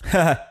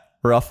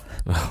 Rough.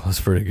 Oh, that's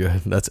pretty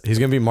good. He's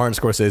gonna be Martin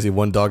Scorsese.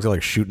 One dog's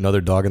gonna shoot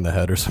another dog in the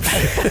head or something.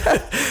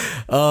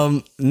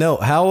 No,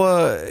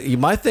 how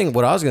my thing,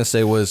 what I was gonna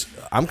say was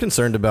I'm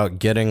concerned about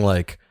getting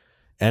like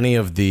any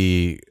of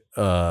the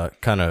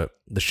kind of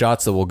the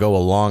shots that will go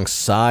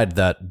alongside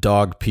that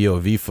dog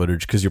POV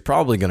footage, because you're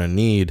probably gonna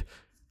need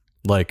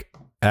like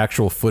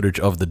actual footage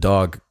of the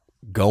dog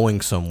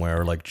going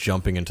somewhere, like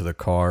jumping into the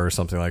car or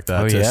something like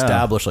that, to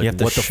establish like what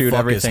the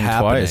fuck is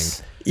happening.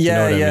 Twice.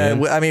 Yeah, you know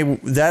what I mean,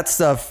 that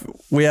stuff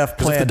we have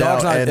planned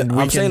out.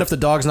 Saying if the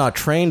dog's not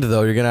trained,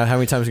 though, you're gonna how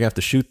many times are you gonna have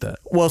to shoot that?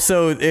 Well,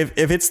 so if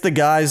it's the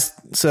guys,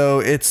 so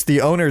it's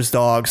the owner's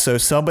dog, so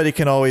somebody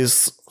can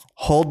always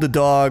hold the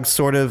dog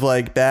sort of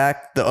like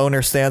back. The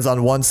owner stands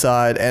on one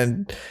side,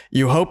 and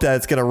you hope that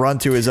it's gonna run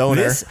to his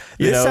owner.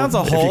 This sounds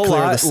a whole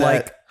lot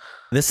like.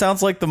 This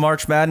sounds like the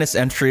March Madness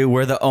entry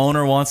where the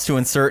owner wants to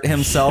insert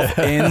himself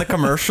in the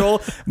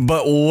commercial,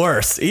 but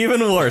worse,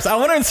 even worse. I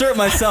want to insert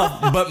myself,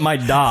 but my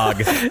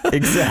dog.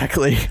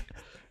 Exactly.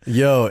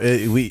 Yo,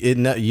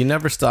 you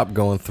never stop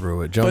going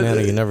through it.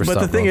 Nanna, you never stop going through it. But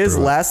the thing is,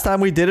 last time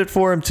we did it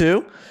for him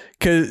too,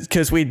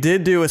 because we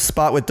did do a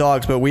spot with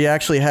dogs, but we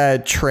actually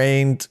had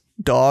trained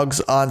dogs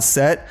on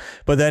set,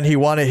 but then he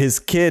wanted his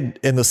kid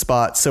in the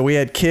spot, so we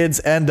had kids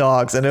and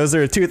dogs, and those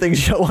are two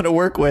things you don't want to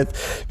work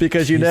with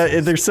because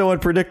they're so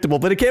unpredictable.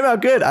 But it came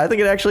out good. I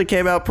think it actually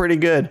came out pretty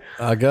good.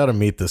 I gotta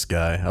meet this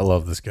guy. I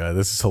love this guy.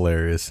 This is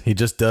hilarious. He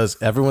just does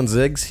everyone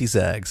zigs, he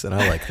zags, and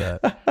I like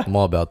that. I'm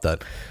all about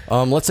that.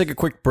 Let's take a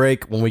quick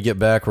break. When we get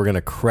back, we're gonna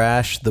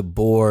crash the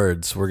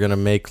boards. We're gonna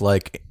make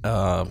like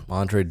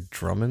Andre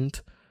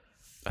Drummond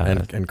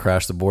and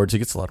crash the boards. He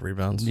gets a lot of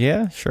rebounds.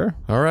 Yeah, sure.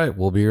 All right,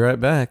 we'll be right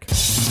back.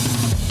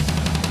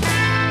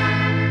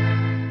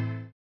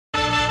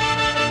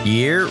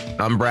 Yeah,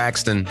 I'm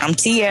Braxton. I'm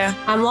Tia.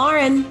 I'm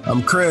Lauren.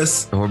 I'm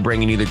Chris. And we're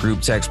bringing you the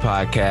Group Text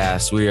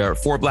Podcast. We are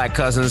four black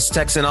cousins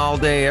texting all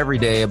day, every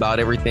day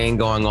about everything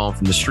going on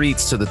from the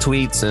streets to the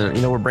tweets.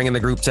 And, we're bringing the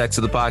group text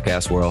to the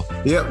podcast world.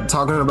 Yep,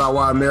 talking about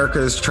why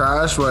America is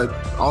trash, but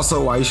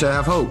also why you should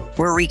have hope.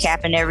 We're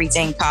recapping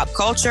everything pop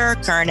culture,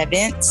 current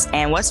events,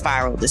 and what's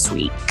viral this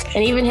week.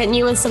 And even hitting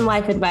you with some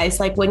life advice,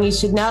 like when you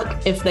should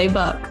nuck if they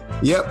buck.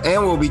 Yep,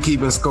 and we'll be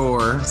keeping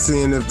score,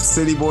 seeing if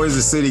city boys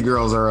or city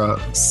girls are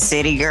up.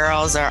 City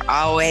girls are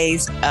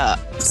always up.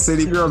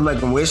 City girls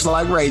make them wish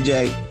like Ray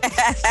J.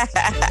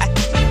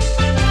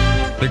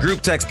 The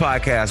Group Text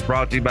Podcast,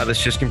 brought to you by the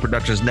Shishkin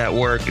Productions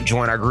Network.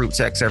 Join our group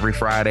text every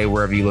Friday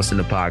wherever you listen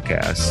to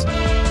podcasts.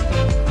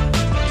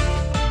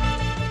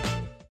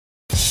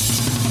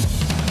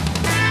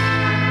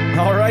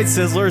 All right,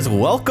 Sizzlers,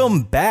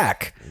 welcome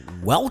back.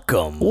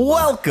 Welcome.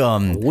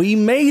 We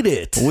made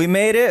it.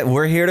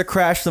 We're here to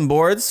crash some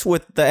boards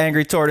with the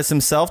angry tortoise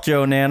himself,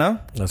 Joe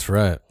Nanna. That's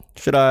right.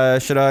 Should I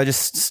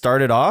just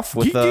start it off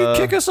with you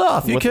kick us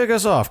off. You kick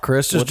us off,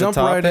 Chris. Just jump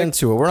right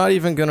into it. We're not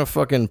even gonna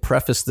fucking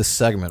preface this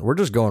segment. We're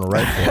just going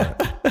right for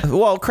it.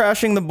 Well,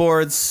 crashing the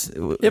boards.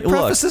 It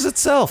prefaces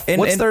itself.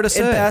 What's there to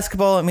say? In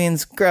basketball, it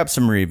means grab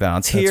some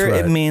rebounds. Here,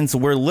 it means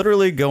we're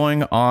literally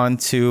going on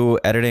to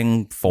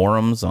editing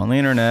forums on the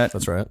internet.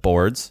 That's right.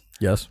 Boards.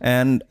 Yes.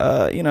 And,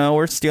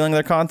 we're stealing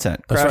their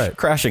content. That's right.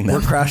 Crashing them.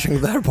 We're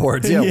crashing their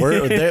boards. Yeah.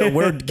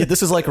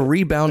 This is like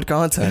rebound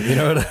content. You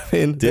know what I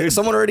mean? Dude,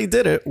 someone already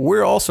did it.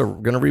 We're also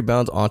going to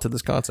rebound onto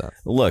this content.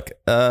 Look,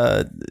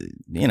 yes,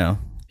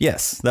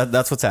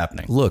 that's what's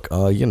happening. Look,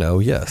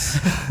 yes.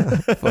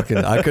 Fucking,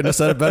 I couldn't have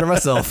said it better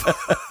myself.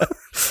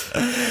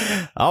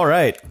 All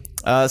right.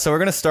 So we're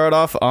going to start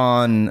off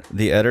on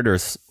the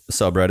editors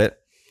subreddit,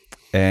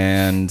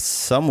 and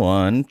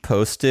someone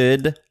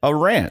posted a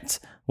rant.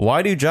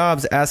 Why do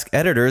jobs ask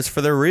editors for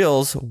their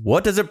reels?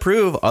 What does it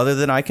prove other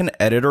than I can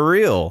edit a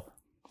reel?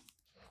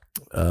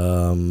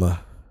 A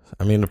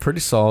pretty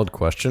solid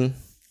question,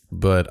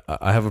 but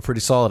I have a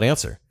pretty solid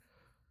answer.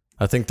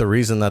 I think the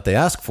reason that they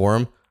ask for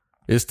them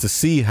is to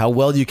see how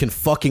well you can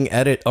fucking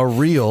edit a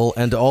reel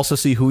and to also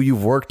see who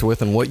you've worked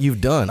with and what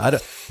you've done.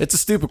 It's a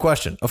stupid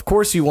question. Of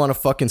course you want to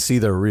fucking see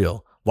their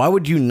reel. Why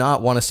would you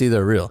not want to see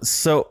their reel?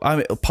 So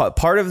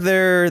part of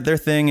their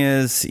thing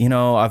is,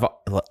 I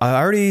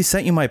already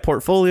sent you my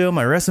portfolio,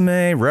 my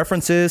resume,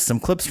 references, some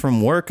clips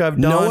from work I've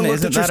done. No one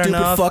looked at your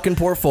stupid fucking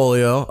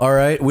portfolio. All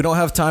right, we don't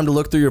have time to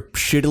look through your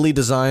shittily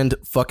designed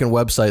fucking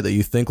website that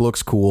you think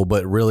looks cool,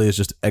 but really is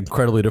just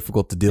incredibly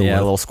difficult to deal with. Yeah,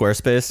 a little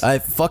Squarespace.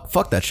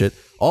 Fuck that shit.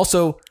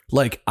 Also,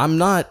 like, I'm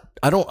not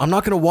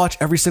gonna watch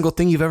every single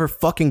thing you've ever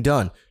fucking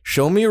done.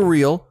 Show me a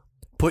reel,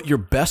 put your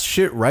best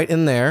shit right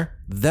in there.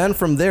 Then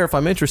from there, if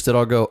I'm interested,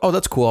 I'll go, oh,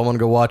 that's cool. I want to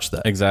go watch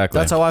that. Exactly.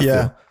 That's how I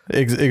feel.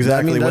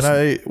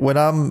 Exactly. When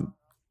I'm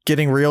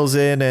getting reels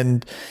in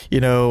and,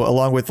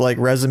 along with like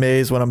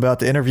resumes, when I'm about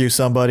to interview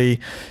somebody,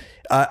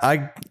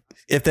 I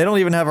if they don't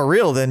even have a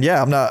reel, then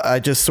I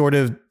just sort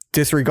of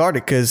disregard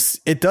it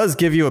because it does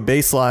give you a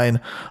baseline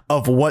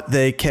of what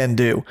they can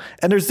do.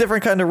 And there's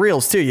different kind of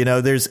reels too.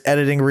 There's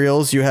editing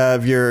reels, you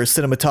have your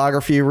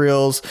cinematography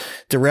reels,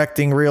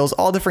 directing reels,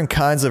 all different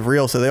kinds of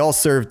reels. So they all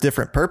serve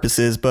different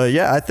purposes. But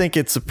I think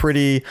it's a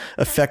pretty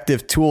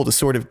effective tool to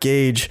sort of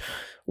gauge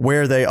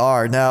where they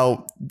are.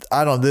 Now,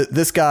 I don't know,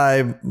 this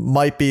guy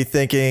might be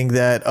thinking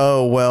that,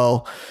 oh,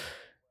 well,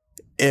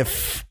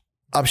 if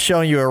I'm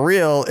showing you a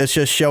reel. It's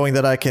just showing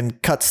that I can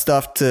cut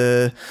stuff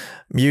to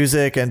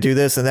music and do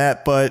this and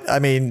that. But I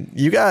mean,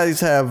 you guys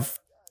have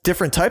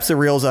different types of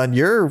reels on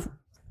your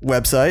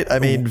website. I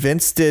mean,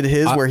 Vince did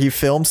his where he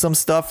filmed some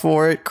stuff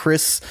for it.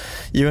 Chris,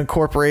 you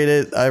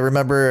incorporated. I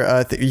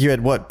remember you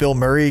had Bill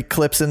Murray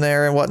clips in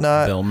there and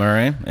whatnot. Bill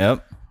Murray.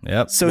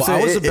 Yep. So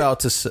I was about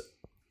to say.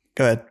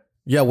 Go ahead.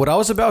 Yeah, what I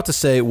was about to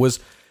say was,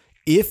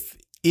 if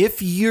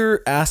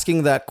you're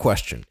asking that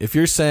question, if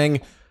you're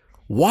saying,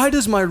 why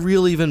does my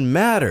reel even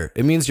matter?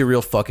 It means your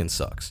reel fucking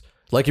sucks.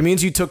 Like, it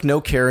means you took no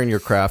care in your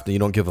craft and you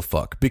don't give a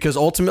fuck. Because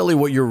ultimately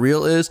what your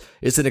reel is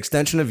an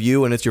extension of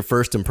you, and it's your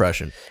first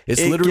impression.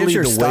 It's literally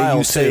the way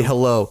you say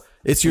hello.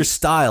 It's your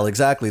style,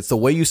 exactly. It's the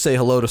way you say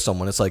hello to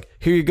someone. It's like,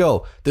 here you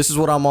go. This is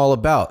what I'm all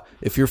about.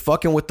 If you're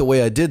fucking with the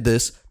way I did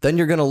this, then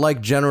you're going to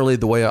like generally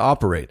the way I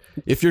operate.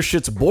 If your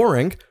shit's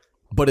boring,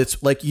 but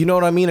it's like, you know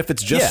what I mean? If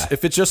it's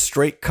just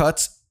straight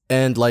cuts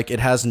and like it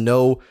has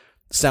no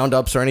sound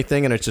ups or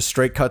anything, and it's just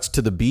straight cuts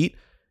to the beat,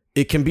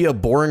 it can be a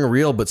boring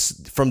reel, but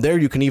from there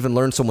you can even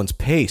learn someone's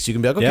pace. You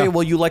can be like, okay,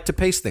 well, you like to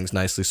pace things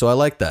nicely, so I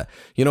like that.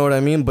 You know what I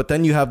mean? But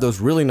then you have those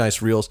really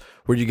nice reels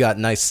where you got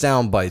nice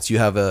sound bites. You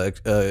have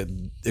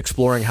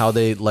exploring how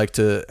they like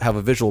to have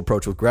a visual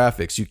approach with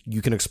graphics.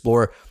 You can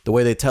explore the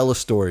way they tell a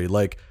story,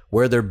 like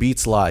where their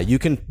beats lie. You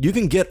can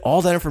get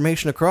all that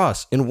information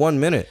across in 1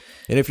 minute.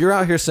 And if you're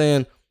out here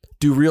saying,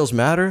 do reels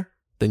matter?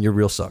 Then your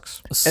reel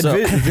sucks.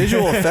 And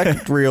visual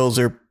effect reels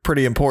are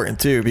pretty important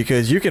too,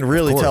 because you can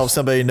really tell if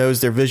somebody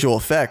knows their visual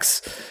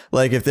effects.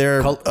 Like if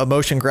they're a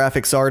motion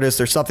graphics artist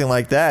or something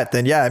like that,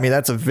 then yeah, I mean,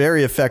 that's a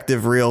very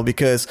effective reel,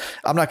 because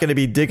I'm not going to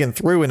be digging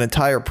through an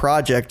entire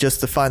project just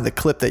to find the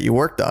clip that you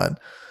worked on.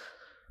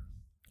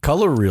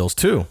 Color reels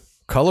too.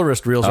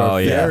 Colorist reels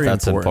are very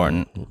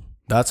important.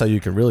 That's how you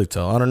can really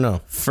tell. I don't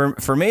know.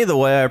 For me, the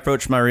way I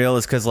approach my reel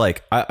is because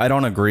like I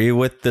don't agree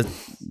with the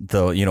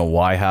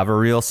why have a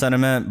reel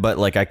sentiment, but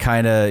like I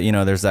kind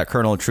of there's that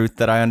kernel of truth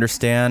that I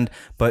understand.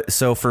 But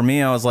so for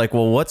me, I was like,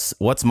 well,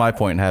 what's my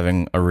point in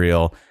having a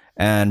reel?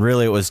 And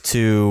really, it was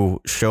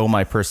to show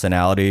my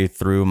personality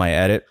through my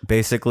edit.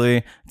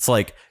 Basically, it's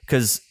like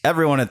because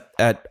everyone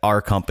at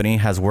our company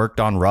has worked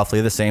on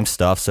roughly the same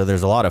stuff, so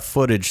there's a lot of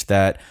footage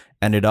that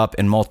ended up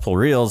in multiple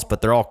reels,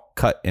 but they're all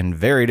cut in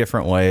very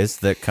different ways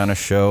that kind of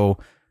show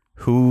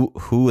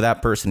who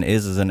that person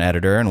is as an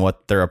editor and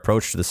what their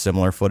approach to the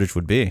similar footage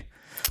would be.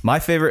 My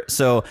favorite,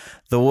 so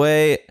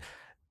the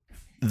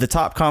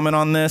top comment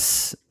on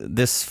this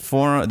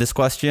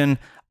question,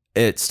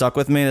 it stuck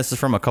with me. This is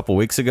from a couple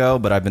weeks ago,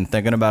 but I've been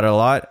thinking about it a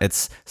lot.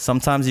 It's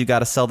sometimes you got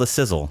to sell the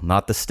sizzle,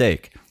 not the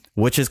steak.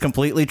 Which is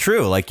completely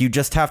true. Like, you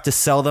just have to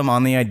sell them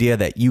on the idea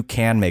that you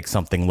can make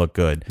something look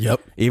good.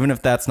 Yep. Even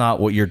if that's not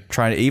what you're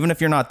trying to, even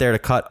if you're not there to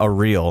cut a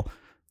reel,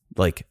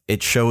 like,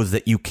 it shows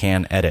that you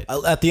can edit.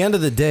 At the end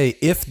of the day,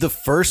 if the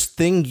first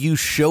thing you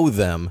show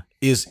them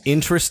is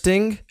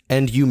interesting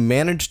and you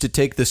manage to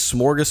take this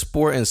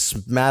smorgasbord and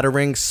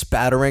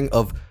spattering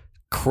of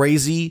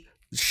crazy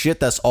shit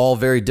that's all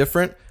very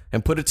different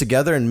and put it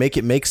together and make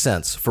it make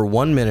sense for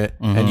 1 minute,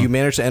 and you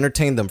manage to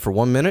entertain them for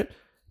 1 minute,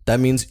 that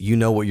means you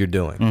know what you're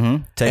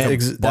doing. Take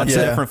a bunch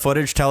of different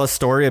footage, tell a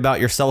story about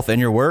yourself and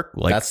your work.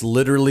 Like, that's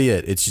literally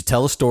it. It's you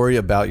tell a story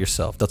about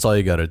yourself. That's all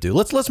you got to do.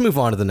 Let's move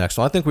on to the next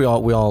one. I think we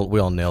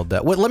all nailed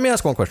that. Wait, let me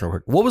ask one question real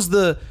quick. What was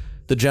the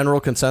general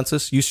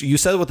consensus? You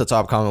said what the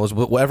top comment was,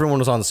 but everyone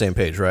was on the same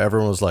page, right?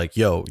 Everyone was like,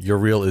 "Yo, your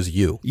reel is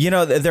you."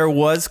 There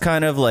was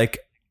kind of like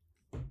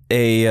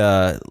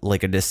a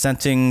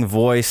dissenting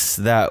voice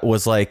that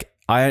was like,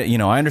 I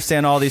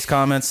understand all these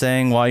comments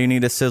saying why you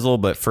need a sizzle,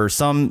 but for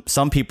some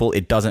people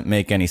it doesn't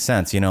make any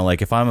sense.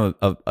 Like if I'm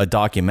a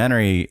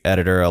documentary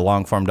editor, a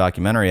long form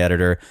documentary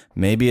editor,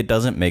 maybe it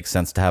doesn't make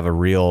sense to have a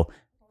reel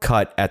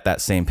cut at that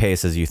same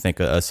pace as you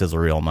think a sizzle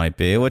reel might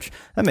be, which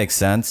that makes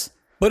sense.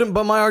 But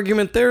my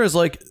argument there is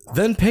like,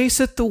 then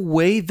pace it the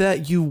way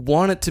that you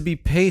want it to be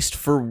paced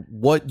for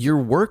what you're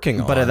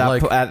working on. But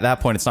at that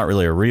point, it's not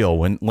really a reel.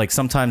 When like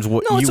sometimes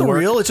it's a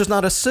reel. It's just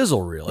not a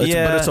sizzle reel. But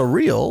it's a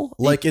reel.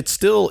 Like it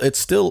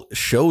still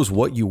shows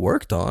what you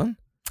worked on.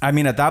 I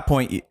mean, at that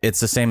point, it's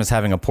the same as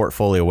having a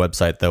portfolio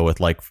website though, with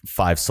like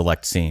 5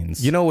 select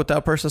scenes. You know what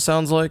that person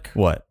sounds like?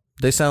 What?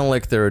 They sound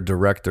like they're a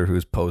director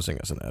who's posing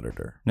as an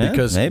editor. Yeah,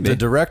 because maybe. The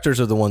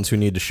directors are the ones who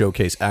need to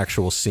showcase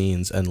actual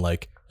scenes, and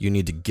like you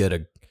need to get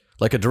a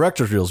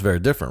director's reel is very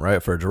different,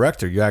 right? For a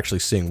director, you're actually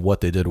seeing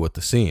what they did with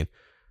the scene.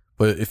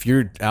 But if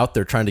you're out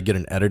there trying to get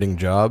an editing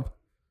job,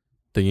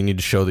 then you need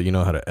to show that you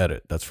know how to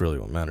edit. That's really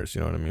what matters.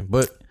 You know what I mean?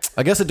 But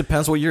I guess it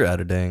depends what you're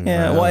editing.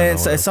 Yeah. Well,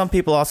 some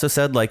people also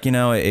said like,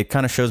 it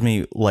kind of shows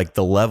me like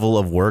the level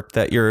of work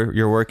that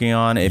you're working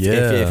on. If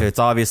it's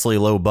obviously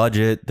low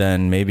budget,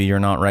 then maybe you're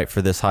not right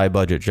for this high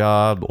budget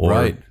job,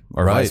 or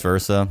vice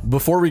versa.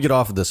 Before we get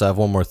off of this, I have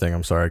one more thing.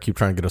 I'm sorry. I keep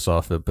trying to get us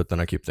off it, but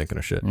then I keep thinking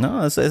of shit.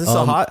 No, this is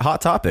a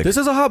hot topic. This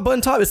is a hot button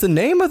topic. It's the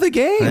name of the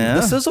game. Yeah.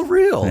 This is a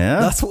reel. Yeah.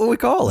 That's what we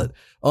call it.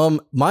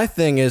 My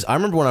thing is, I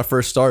remember when I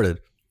first started,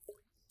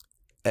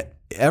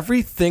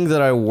 everything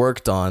that I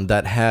worked on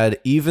that had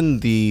even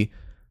the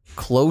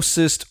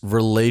closest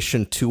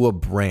relation to a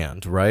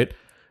brand, right?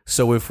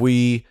 So if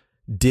we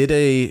did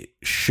a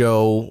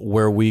show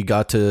where we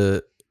got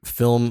to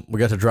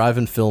drive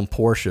and film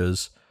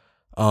Porsches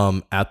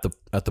at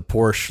the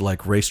Porsche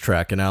like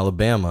racetrack in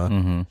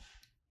Alabama,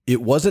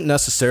 it wasn't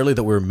necessarily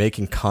that we were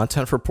making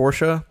content for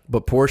Porsche,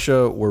 but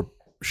Porsche were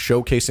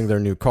showcasing their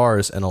new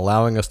cars and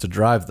allowing us to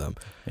drive them.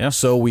 Yeah.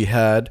 So we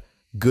had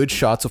good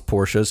shots of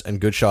Porsches and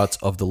good shots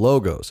of the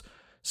logos.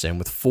 Same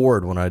with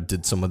Ford when I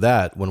did some of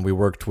that. When we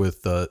worked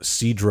with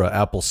Cedra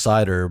Apple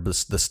Cider, the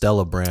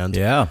Stella brand.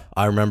 Yeah.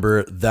 I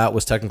remember that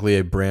was technically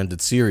a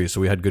branded series,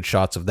 so we had good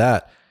shots of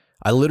that.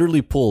 I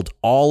literally pulled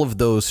all of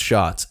those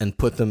shots and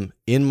put them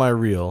in my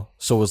reel.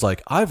 So it was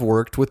like, I've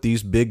worked with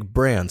these big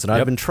brands and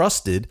I've been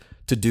trusted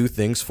to do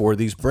things for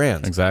these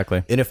brands.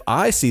 Exactly. And if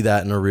I see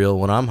that in a reel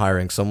when I'm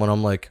hiring someone,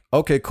 I'm like,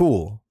 okay,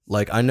 cool.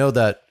 Like I know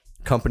that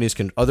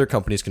other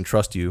companies can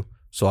trust you.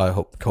 So I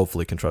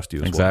hopefully can trust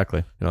you as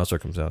exactly. well. You know, that's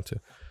what it comes down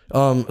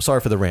to.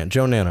 Sorry for the rant.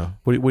 Joe Nanna,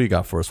 what do you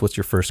got for us? What's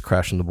your first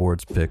Crashing the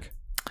Boards pick?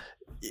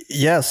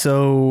 Yeah,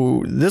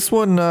 so this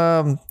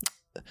one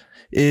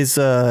is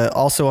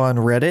also on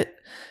Reddit,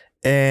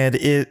 and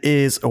it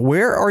is,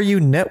 where are you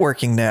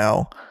networking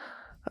now?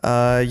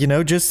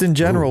 Just in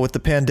general with the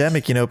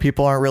pandemic,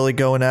 people aren't really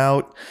going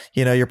out.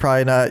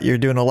 You're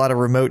doing a lot of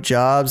remote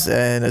jobs,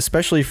 and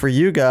especially for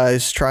you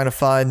guys trying to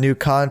find new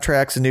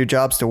contracts and new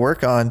jobs to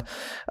work on.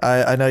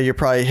 I know you're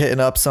probably hitting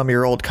up some of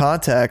your old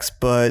contacts,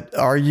 but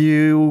are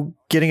you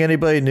getting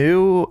anybody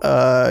new?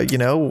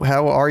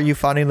 How are you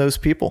finding those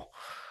people?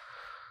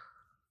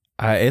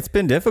 It's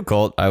been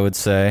difficult, I would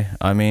say.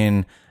 I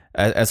mean,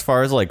 as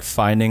far as like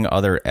finding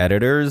other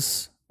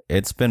editors,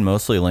 it's been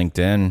mostly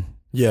LinkedIn.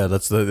 Yeah,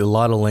 that's a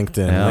lot of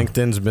LinkedIn. Yeah.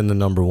 LinkedIn's been the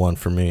number one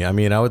for me. I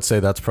mean, I would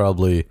say that's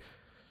probably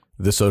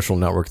the social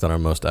network that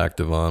I'm most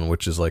active on,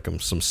 which is like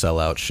some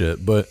sellout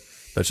shit, but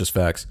that's just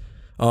facts.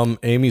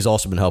 Amy's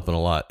also been helping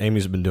a lot.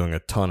 Amy's been doing a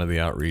ton of the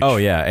outreach. Oh,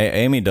 yeah.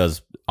 Amy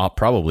does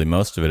probably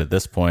most of it at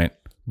this point.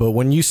 But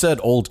when you said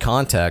old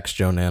contacts,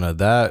 Joe Nanna,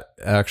 that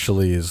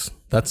actually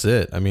that's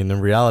it. I mean,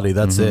 in reality,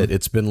 that's it.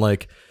 It's been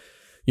like,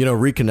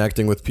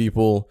 reconnecting with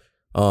people.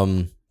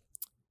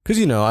 Because,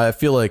 I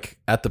feel like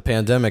at the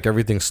pandemic,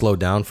 everything slowed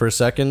down for a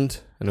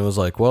second. And it was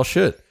like, well,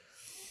 shit.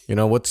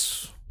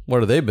 What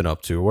have they been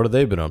up to? What have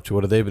they been up to?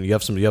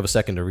 You have a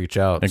second to reach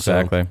out.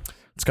 Exactly. So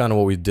it's kind of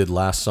what we did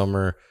last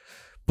summer.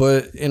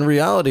 But in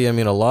reality, I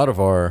mean, a lot of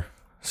our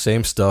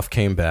same stuff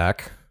came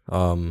back.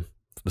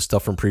 The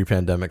stuff from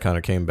pre-pandemic kind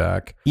of came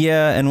back.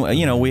 Yeah. And,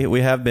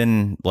 we have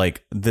been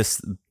like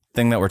this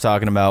thing that we're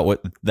talking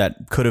about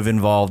that could have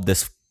involved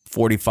this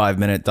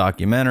 45-minute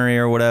documentary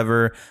or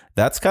whatever.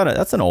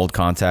 That's an old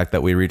contact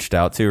that we reached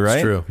out to, right?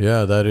 It's true.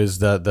 Yeah,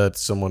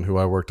 that's someone who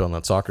I worked on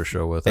that soccer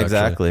show with.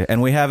 Exactly. Actually.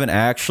 And we haven't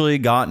actually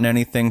gotten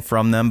anything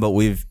from them, but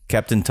we've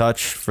kept in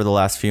touch for the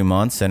last few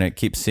months, and it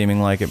keeps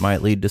seeming like it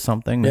might lead to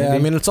something. Maybe. Yeah, I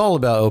mean, it's all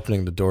about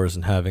opening the doors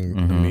and having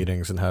the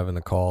meetings and having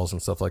the calls and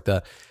stuff like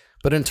that.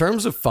 But in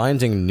terms of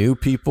finding new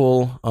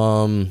people,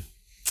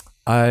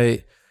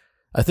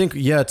 I think,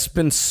 it's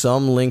been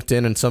some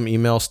LinkedIn and some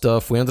email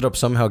stuff. We ended up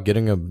somehow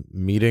getting a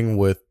meeting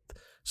with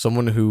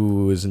someone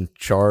who is in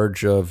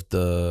charge of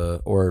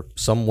or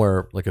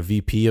somewhere like a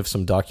VP of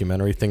some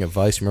documentary thing at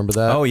Vice. Remember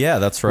that? Oh yeah,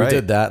 that's right. We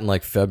did that in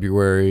like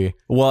February.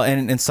 Well,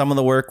 and some of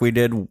the work we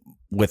did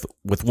with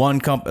one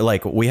company,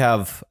 like we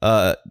have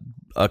a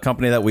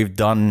company that we've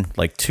done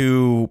like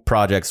 2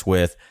 projects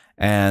with,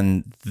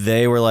 and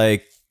they were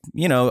like,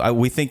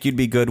 we think you'd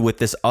be good with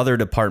this other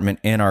department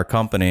in our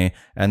company,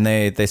 and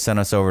they sent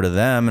us over to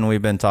them, and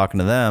we've been talking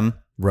to them.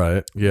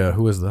 Right. Yeah.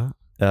 Who is that?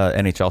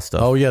 NHL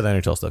stuff. Oh yeah, the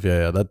NHL stuff.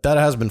 Yeah. That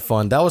has been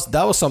fun. That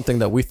was something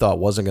that we thought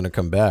wasn't going to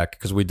come back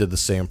because we did the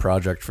same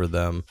project for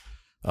them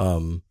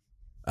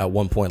at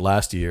one point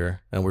last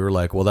year, and we were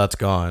like, well, that's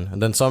gone.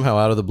 And then somehow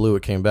out of the blue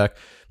it came back.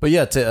 But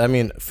yeah,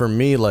 for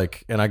me,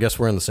 like, and I guess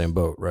we're in the same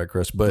boat, right,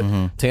 Chris? But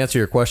to answer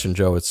your question,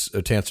 Joe,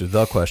 to answer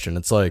the question,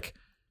 it's like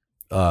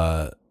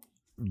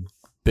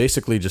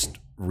basically just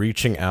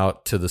reaching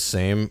out to the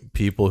same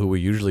people who we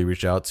usually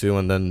reach out to,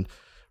 and then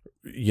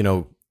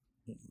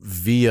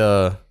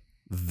via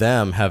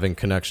them having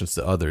connections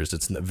to others.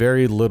 It's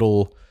very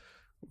little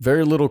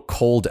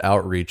cold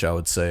outreach, I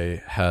would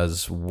say,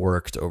 has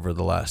worked over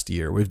the last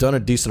year. We've done a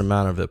decent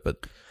amount of it,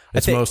 but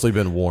it's mostly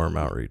been warm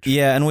outreach.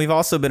 Yeah, and we've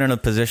also been in a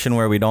position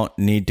where we don't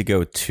need to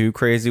go too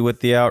crazy with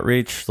the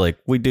outreach. Like,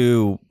 we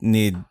do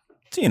need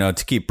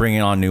to keep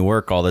bringing on new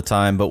work all the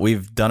time, but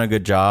we've done a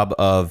good job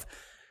of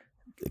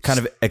kind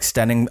of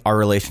extending our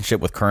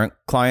relationship with current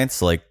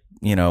clients. Like,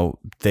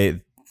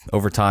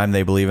 over time,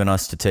 they believe in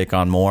us to take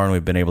on more, and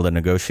we've been able to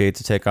negotiate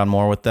to take on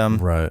more with them.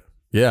 Right.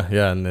 Yeah.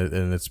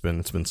 And it's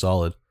been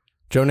solid.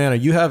 Joe Nanna,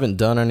 you haven't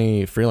done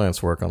any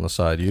freelance work on the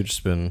side. You've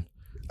just been.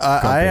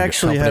 I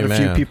actually had a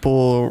few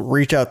people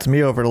reach out to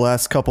me over the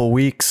last couple of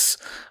weeks.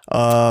 So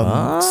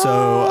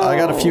I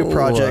got a few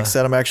projects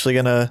that I'm actually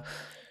gonna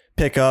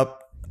pick up.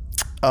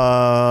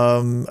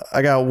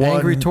 I got one.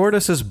 Angry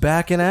Tortoise is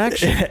back in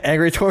action.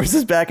 Angry Tortoise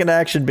is back in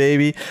action,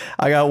 baby.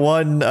 I got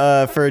one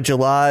for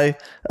July.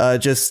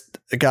 Just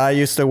a guy I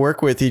used to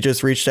work with. He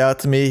just reached out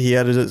to me. He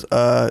had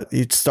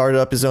he started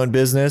up his own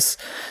business,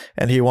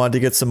 and he wanted to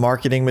get some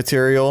marketing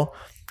material.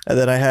 And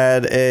then I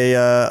had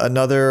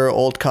another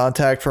old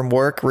contact from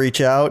work reach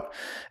out,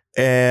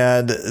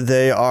 and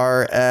they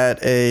are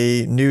at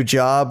a new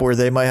job where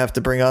they might have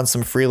to bring on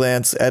some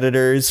freelance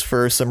editors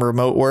for some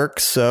remote work.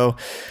 So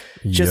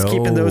just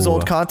keeping those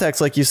old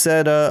contacts, like you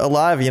said,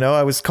 alive.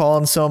 I was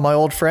calling some of my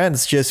old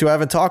friends just who I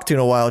haven't talked to in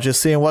a while,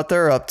 just seeing what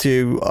they're up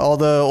to. All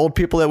the old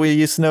people that we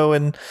used to know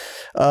in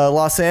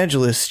Los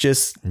Angeles.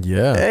 Just,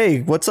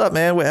 hey, what's up,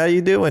 man? How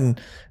you doing?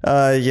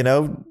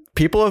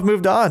 People have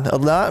moved on.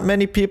 Not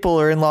many people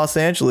are in Los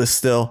Angeles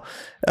still.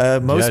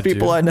 Most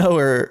people I know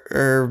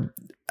are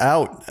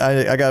out.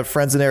 I got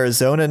friends in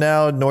Arizona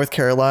now, North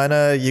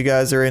Carolina. You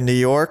guys are in New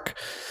York.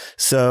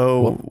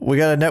 So we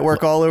got a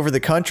network all over the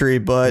country,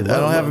 but I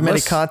don't have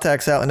many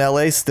contacts out in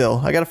LA still.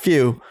 I got a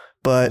few,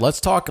 but let's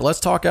talk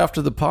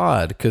after the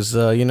pod. Because,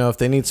 if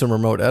they need some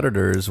remote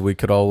editors, we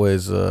could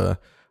always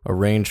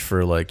arrange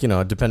for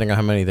depending on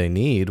how many they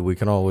need, we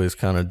can always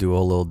kind of do a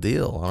little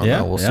deal. I don't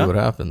know. We'll see what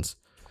happens.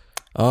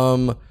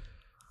 Joe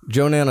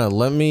Nanna,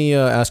 let me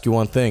ask you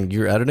one thing.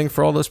 You're editing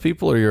for all those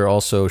people, or you're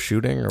also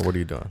shooting, or what are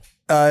you doing?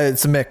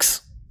 It's a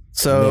mix.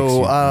 So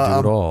do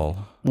it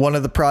all. One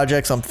of the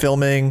projects I'm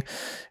filming,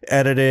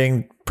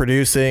 editing,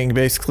 producing,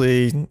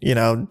 basically,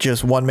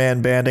 just one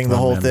man banding the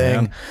whole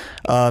thing.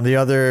 The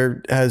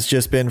other has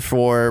just been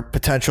for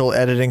potential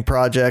editing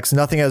projects.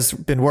 Nothing has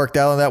been worked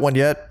out on that one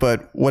yet,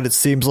 but what it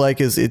seems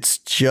like is it's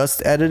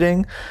just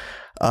editing.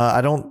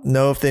 I don't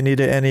know if they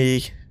needed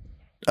any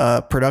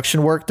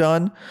production work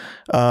done,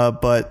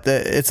 but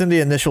it's in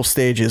the initial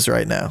stages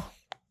right now.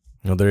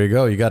 Well, there you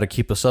go. You got to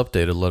keep us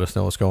updated. Let us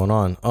know what's going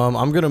on.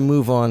 I'm going to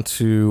move on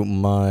to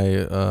my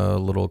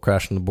little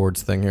crashing the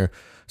boards thing here.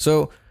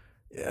 So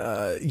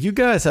you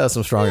guys have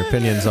some strong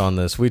opinions on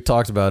this. We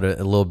talked about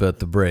it a little bit at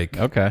the break.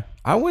 Okay.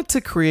 I went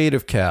to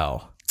Creative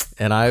Cow,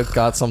 and I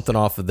got something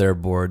off of their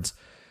boards.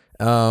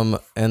 And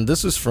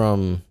this is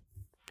from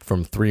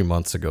 3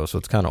 months ago, so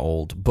it's kind of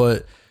old.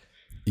 But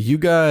you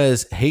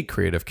guys hate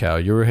Creative Cow.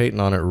 You were hating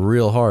on it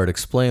real hard.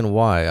 Explain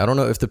why. I don't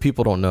know if the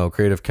people don't know.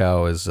 Creative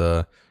Cow is...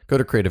 Go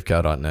to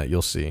creativecow.net.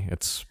 You'll see.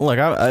 It's look.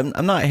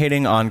 I'm not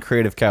hating on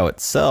Creative Cow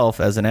itself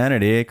as an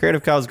entity.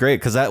 Creative Cow is great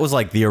because that was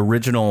like the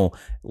original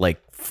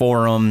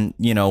forum.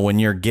 When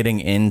you're getting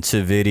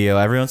into video,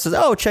 everyone says,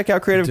 "Oh, check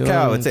out Creative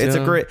Cow. It's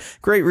a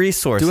great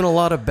resource." Doing a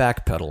lot of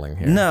backpedaling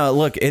here. No,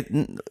 look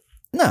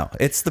No,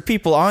 it's the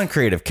people on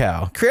Creative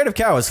Cow. Creative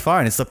Cow is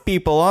fine. It's the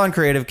people on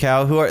Creative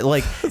Cow who are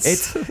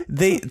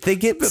they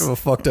get a bit of a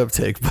fucked up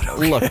take, but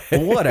okay. Look,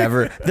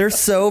 whatever. They're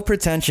so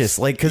pretentious.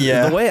 Because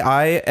the way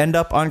I end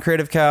up on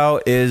Creative Cow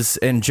is,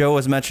 and Joe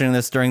was mentioning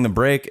this during the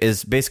break,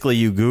 is basically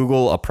you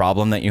Google a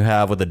problem that you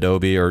have with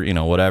Adobe or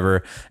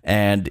whatever,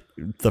 and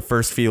the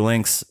first few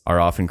links are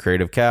often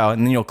Creative Cow,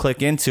 and then you'll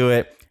click into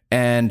it,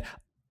 and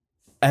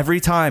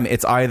every time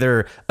it's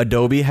either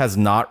Adobe has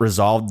not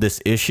resolved this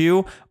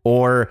issue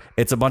or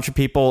it's a bunch of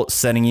people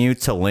sending you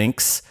to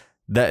links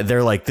that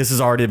they're like, this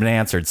has already been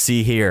answered.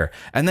 See here.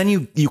 And then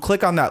you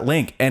click on that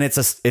link and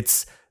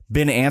it's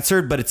been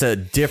answered, but it's a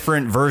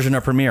different version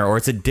of Premiere or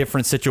it's a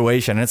different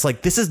situation. And it's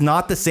like, this is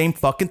not the same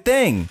fucking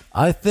thing.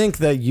 I think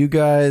that you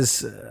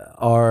guys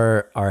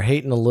are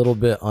hating a little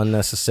bit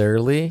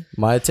unnecessarily.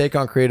 My take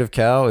on Creative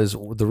Cow is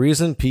the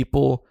reason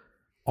people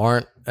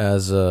aren't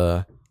as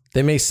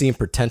they may seem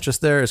pretentious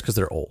there is because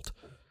they're old.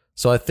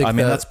 So I think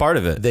that's part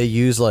of it. They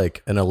use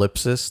like an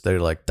ellipsis. They're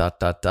like ...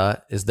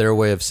 is their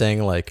way of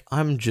saying like,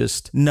 I'm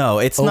just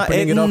it's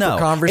opening it up for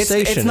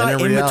conversation. It's not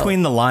in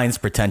between the lines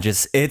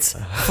pretentious. It's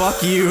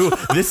fuck you.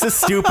 This is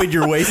stupid.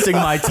 You're wasting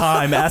my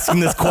time asking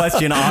this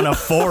question on a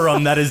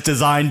forum that is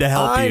designed to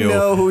help you. I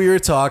know who you're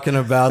talking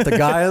about. The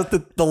guy with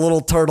the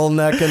little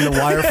turtleneck and the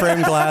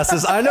wireframe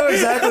glasses. I know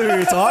exactly who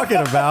you're talking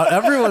about.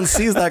 Everyone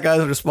sees that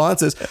guy's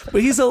responses,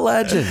 but he's a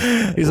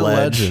legend. He's a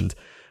legend.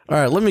 All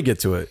right, let me get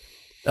to it.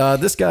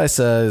 This guy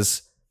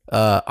says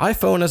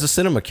iPhone as a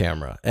cinema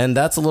camera, and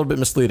that's a little bit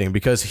misleading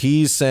because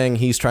he's saying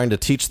he's trying to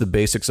teach the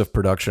basics of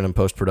production and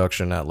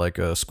post-production at like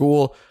a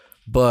school,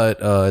 but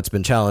it's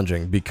been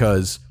challenging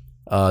because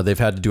they've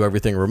had to do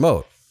everything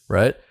remote,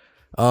 right?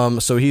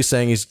 So he's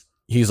saying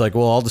he's like,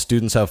 well, all the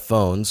students have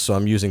phones, so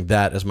I'm using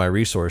that as my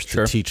resource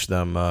to teach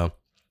them how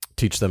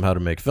to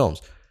make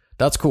films.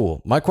 That's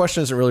cool. My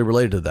question isn't really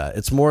related to that.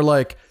 It's more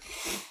like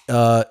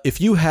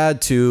if you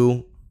had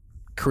to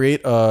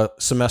create a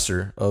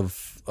semester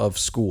of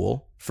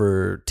school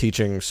for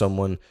teaching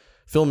someone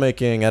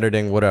filmmaking,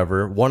 editing,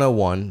 whatever,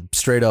 101,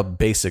 straight up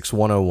basics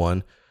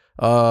 101,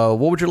 what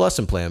would your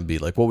lesson plan be?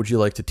 Like, what would you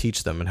like to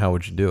teach them and how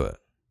would you do it?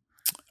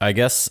 I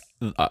guess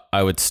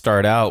I would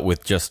start out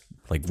with just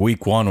like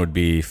week one would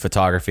be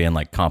photography and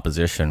like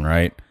composition,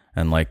 right?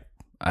 And like,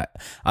 I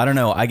don't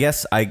know. I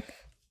guess I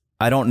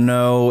don't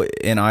know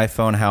in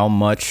iPhone how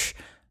much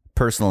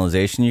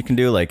personalization you can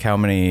do, like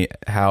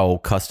how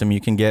custom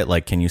you can get.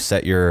 Like, can you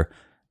set your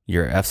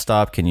your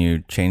f-stop? Can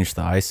you change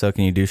the ISO?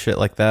 Can you do shit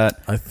like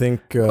that? I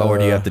think... or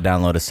do you have to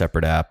download a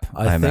separate app?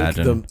 I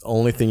imagine. The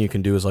only thing you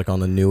can do is like on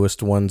the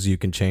newest ones, you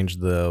can change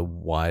the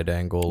wide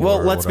angle.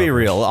 Well, let's be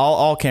real.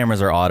 All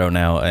cameras are auto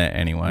now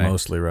anyway.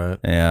 Mostly, right?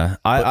 Yeah.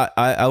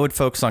 I would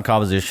focus on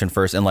composition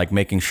first and like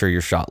making sure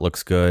your shot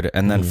looks good.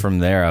 And then from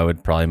there, I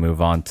would probably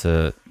move on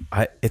to...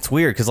 it's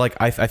weird because like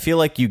I feel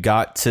like you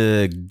got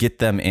to get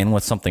them in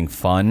with something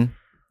fun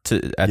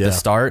at the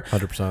start.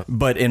 100%.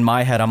 But in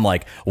my head, I'm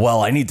like,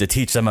 well, I need to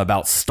teach them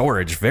about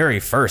storage very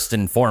first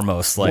and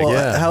foremost. Like,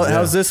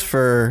 how's this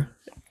for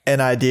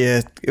an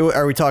idea?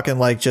 Are we talking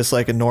like just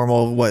like a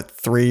normal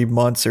 3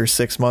 months or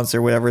 6 months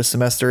or whatever a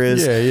semester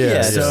is?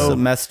 Yeah. So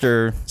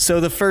semester. So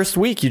the first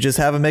week, you just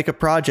have them make a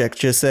project.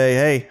 Just say,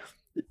 hey,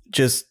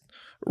 just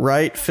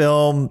write,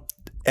 film,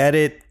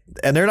 edit,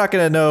 and they're not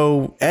going to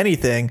know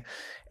anything.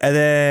 And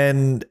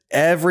then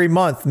every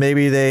month,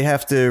 maybe they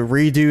have to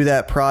redo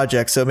that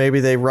project. So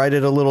maybe they write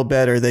it a little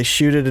better. They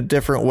shoot it a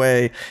different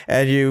way.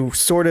 And you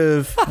sort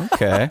of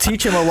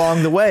teach them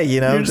along the way,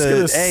 you know,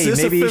 hey,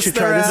 maybe you should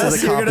try this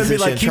as a composition.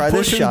 Like, try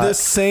this shot. This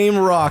same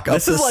rock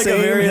up the like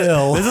same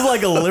hill. This is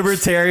like a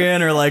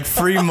libertarian or like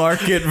free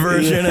market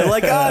version. And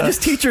like,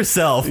 just teach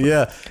yourself.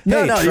 Yeah.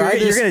 No, you're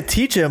going to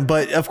teach them.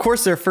 But of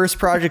course, their first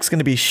project's going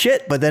to be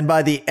shit. But then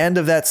by the end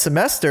of that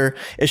semester,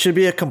 it should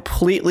be a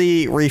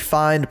completely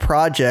refined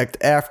project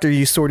after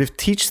you sort of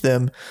teach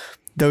them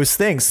those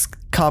things: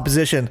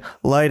 composition,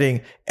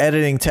 lighting,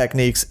 editing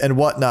techniques, and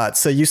whatnot.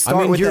 So you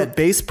start with that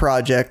base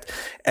project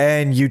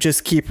and you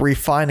just keep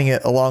refining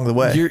it along the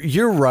way.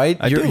 You're right.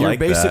 You're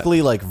basically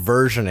that. like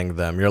versioning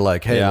them. You're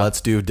like, hey, let's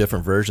do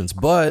different versions.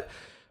 But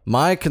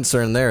my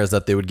concern there is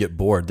that they would get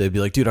bored. They'd be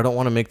like, dude, I don't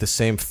want to make the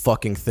same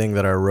fucking thing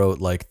that I wrote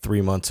like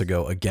 3 months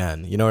ago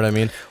again. You know what I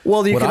mean?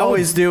 Well, you can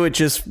always do it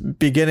just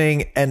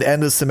beginning and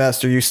end of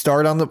semester. You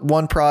start on the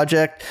one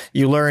project,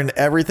 you learn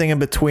everything in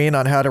between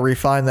on how to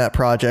refine that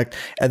project,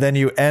 and then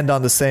you end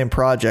on the same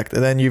project.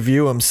 And then you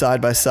view them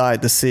side by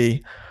side to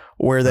see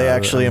where they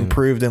actually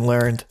improved and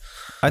learned.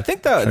 I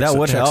think that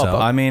would help.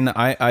 Out. I mean,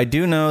 I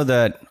do know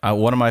that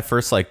one of my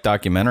first like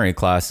documentary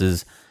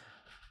classes,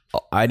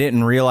 I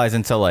didn't realize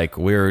until like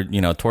we were,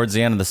 towards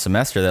the end of the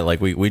semester that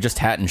like we just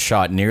hadn't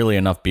shot nearly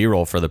enough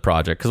B-roll for the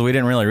project because we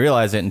didn't really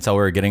realize it until we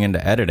were getting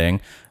into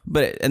editing.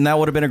 And that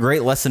would have been a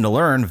great lesson to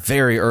learn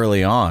very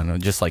early on,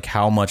 just like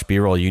how much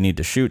B-roll you need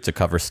to shoot to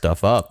cover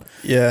stuff up.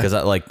 Yeah. Because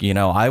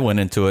I went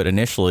into it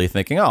initially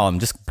thinking, I'm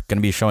just going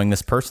to be showing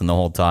this person the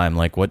whole time.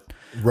 Like what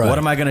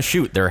am I going to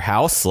shoot? Their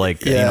house?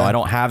 Like, I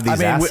don't have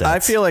these assets. I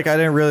feel like I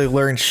didn't really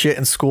learn shit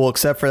in school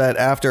except for that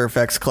After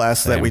Effects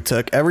class that we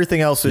took.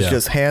 Everything else was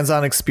just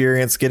hands-on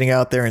experience, getting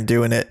out there and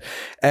doing it.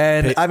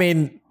 And I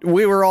mean,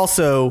 we were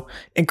also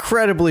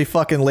incredibly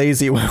fucking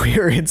lazy when we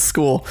were in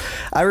school.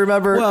 I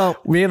remember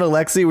me and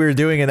Alexi, we were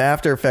doing an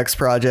After Effects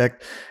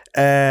project,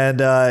 and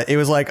it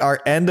was like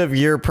our end of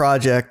year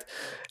project.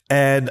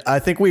 And I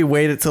think we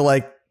waited till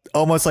like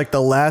almost like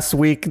the last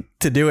week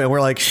to do it. And we're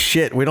like,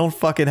 shit, we don't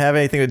fucking have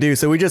anything to do.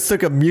 So we just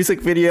took a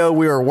music video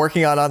we were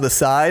working on the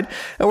side,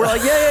 and we're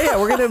like, yeah.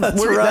 We're going to,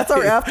 that's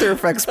our After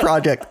Effects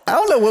project. I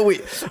don't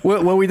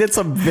know when we did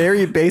some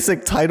very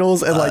basic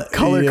titles and like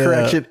color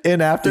correction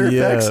in After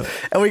Effects,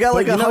 and we got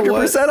like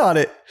 100% on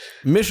it.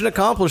 Mission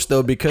accomplished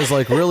though, because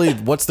like really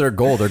what's their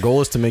goal? Their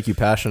goal is to make you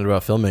passionate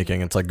about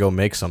filmmaking. It's like, go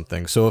make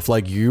something. So if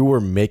like you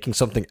were making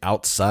something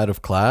outside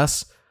of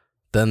class,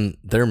 then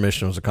their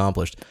mission was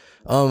accomplished.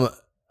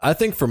 I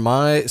think for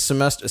my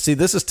semester, see,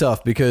 this is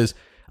tough because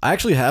I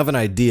actually have an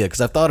idea because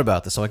I've thought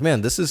about this. I'm like,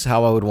 man, this is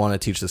how I would want to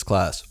teach this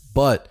class,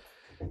 but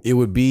it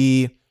would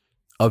be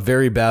a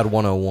very bad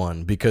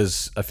 101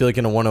 because I feel like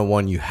in a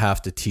 101, you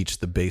have to teach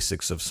the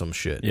basics of some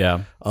shit.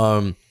 Yeah.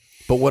 But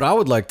what I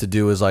would like to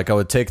do is like, I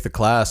would take the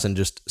class and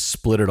just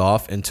split it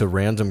off into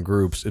random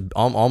groups,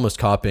 almost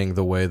copying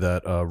the way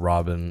that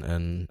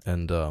Robin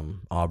and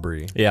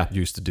Aubrey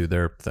used to do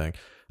their thing.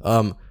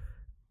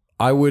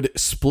 I would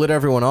split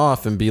everyone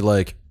off and be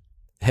like,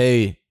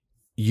 hey,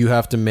 you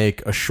have to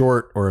make a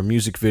short or a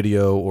music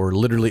video or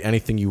literally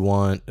anything you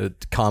want, a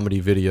comedy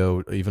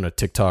video, even a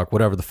TikTok,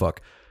 whatever the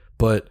fuck.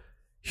 But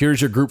here's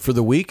your group for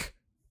the week.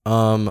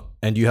 And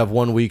you have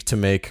 1 week to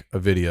make a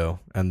video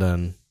and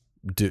then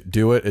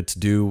do it. It's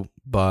due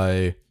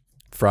by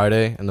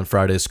Friday, and then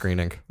Friday's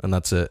screening, and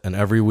that's it. And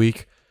every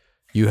week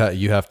you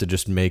have to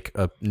just make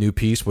a new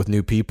piece with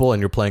new people, and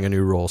you're playing a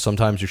new role.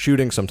 Sometimes you're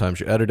shooting, sometimes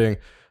you're editing,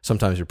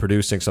 sometimes you're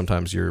producing,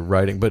 sometimes you're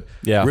writing, but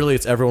really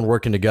it's everyone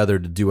working together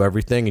to do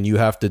everything, and you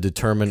have to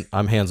determine,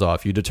 I'm hands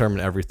off, you determine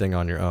everything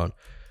on your own.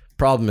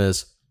 Problem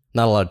is,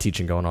 not a lot of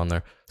teaching going on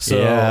there. So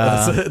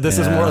this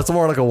is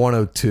more like a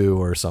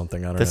 102 or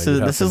something. I don't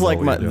know. This is like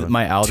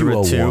my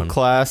Algebra 2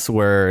 class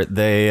where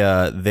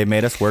they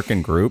made us work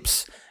in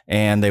groups.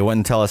 And they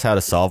wouldn't tell us how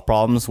to solve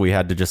problems. We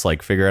had to just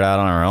like figure it out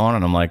on our own.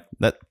 And I'm like,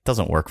 that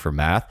doesn't work for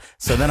math.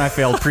 So then I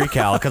failed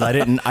pre-cal because I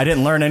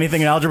didn't learn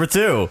anything in Algebra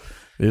 2.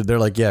 They're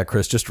like, yeah,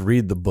 Chris, just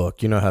read the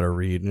book. You know how to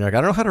read. And you're like,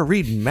 I don't know how to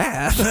read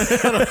math.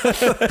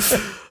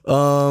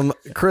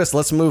 Chris,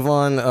 let's move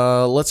on.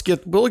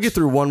 We'll get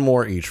through one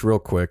more each real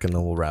quick, and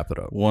then we'll wrap it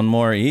up. One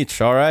more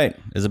each. All right.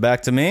 Is it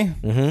back to me?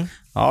 Mm-hmm.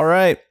 All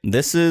right.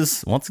 This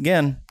is, once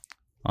again,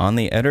 on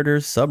the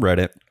editors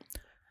subreddit.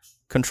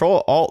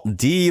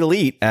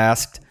 Control-Alt-Delete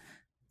asked,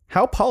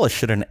 how polished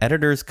should an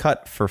editor's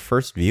cut for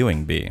first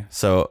viewing be?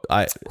 So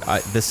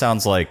this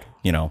sounds like,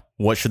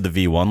 what should the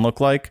V1 look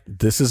like?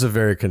 This is a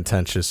very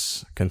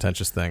contentious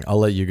thing. I'll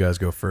let you guys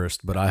go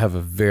first, but I have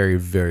a very,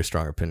 very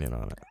strong opinion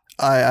on it.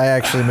 I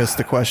actually missed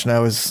the question. I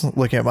was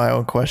looking at my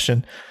own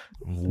question.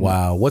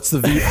 Wow.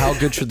 How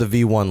good should the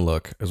V1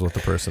 look is what the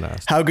person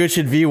asked. How good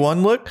should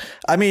V1 look?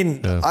 I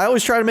mean, I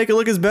always try to make it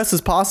look as best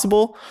as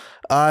possible.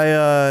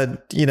 And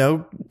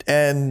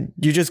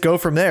you just go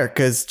from there,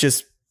 because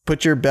just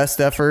put your best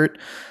effort,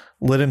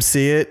 let them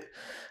see it.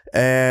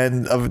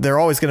 And they're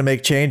always going to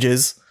make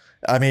changes.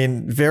 I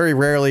mean, very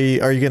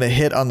rarely are you going to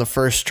hit on the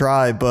first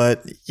try,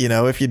 but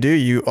if you do,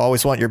 you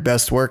always want your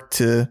best work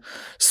to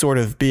sort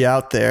of be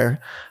out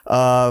there.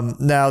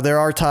 Now there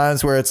are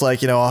times where it's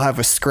like, I'll have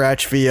a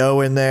scratch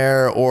VO in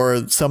there,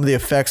 or some of the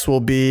effects will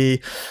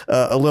be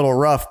a little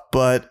rough,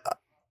 but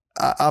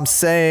I'm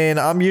saying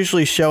I'm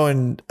usually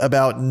showing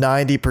about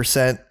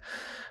 90%,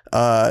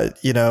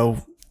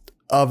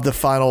 of the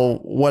final,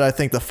 what I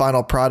think the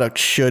final product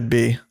should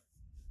be.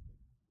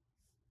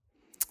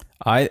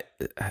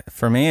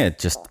 For me,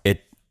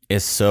 it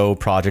is so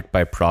project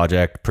by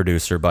project,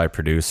 producer by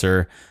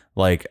producer.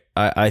 Like,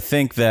 I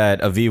think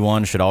that a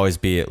V1 should always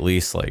be at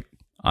least like,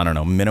 I don't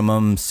know,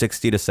 minimum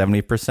 60 to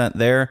 70%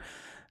 there,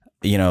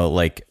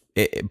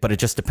 but it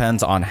just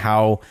depends on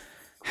how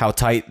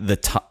tight the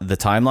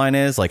timeline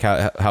is, like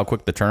how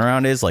quick the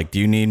turnaround is. Like, do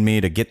you need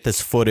me to get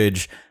this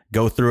footage,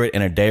 go through it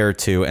in a day or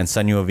two, and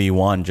send you a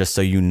V1 just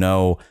so you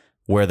know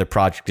where the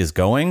project is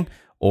going?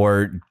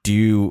 Or do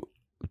you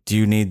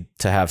need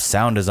to have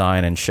sound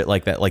design and shit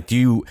like that? Like, do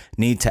you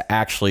need to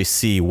actually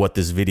see what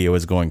this video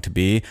is going to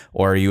be?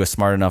 Or are you a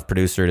smart enough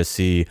producer to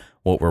see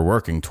what we're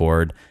working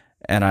toward?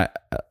 And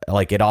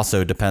it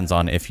also depends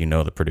on if you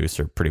know the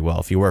producer pretty well.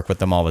 If you work with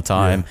them all the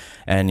time,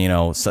 and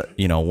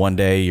one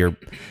day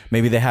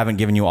maybe they haven't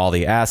given you all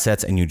the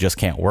assets and you just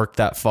can't work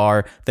that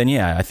far, then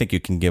I think you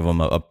can give them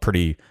a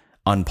pretty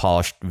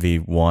unpolished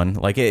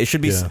V1. Like, it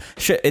should be,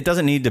 it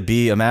doesn't need to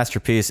be a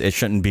masterpiece. It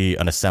shouldn't be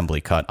an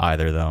assembly cut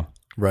either, though.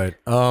 Right.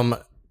 I'm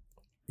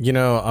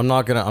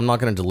not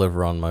gonna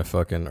deliver on my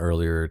fucking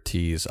earlier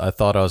tease. I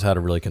thought I had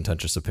a really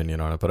contentious opinion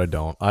on it, but I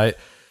don't.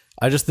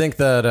 I just think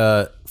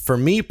that for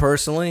me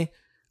personally,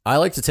 I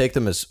like to take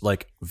them as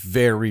like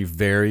very,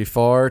 very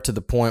far, to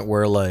the point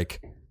where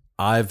like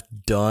I've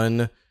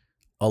done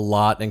a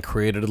lot and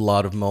created a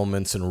lot of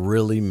moments and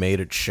really made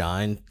it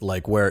shine.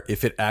 Like, where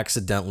if it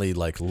accidentally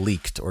like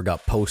leaked or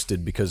got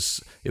posted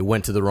because it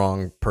went to the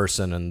wrong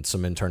person and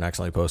some intern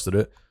accidentally posted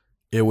it,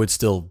 it would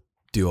still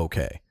do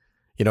okay.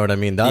 You know what I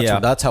mean?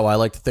 That's how I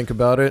like to think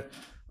about it.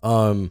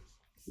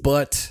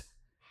 But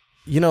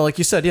like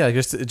you said,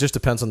 it just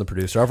depends on the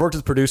producer. I've worked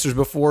with producers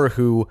before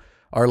who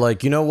are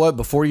like, you know what,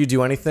 before you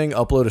do anything,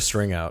 upload a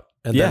string out,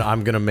 and then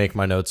I'm gonna make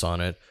my notes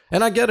on it.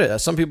 And I get it.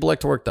 Some people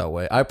like to work that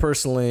way. I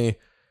personally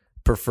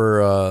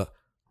prefer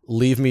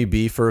leave me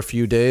be for a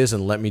few days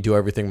and let me do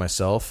everything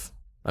myself.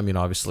 I mean,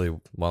 obviously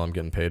while I'm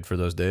getting paid for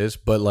those days,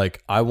 but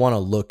like, I want to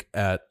look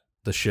at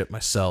the shit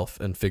myself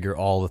and figure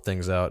all the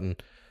things out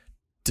and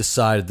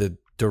decide the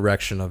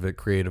direction of it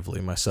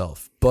creatively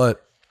myself.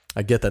 But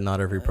I get that not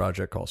every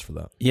project calls for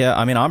that. Yeah,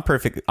 I mean, I'm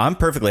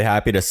perfectly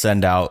happy to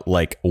send out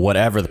like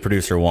whatever the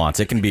producer wants.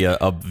 It can be a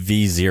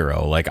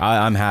V0. Like,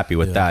 I'm happy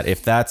with that.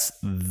 If that's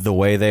the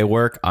way they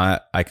work,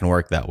 I can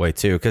work that way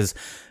too. Because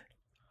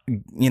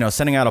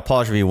sending out a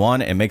polished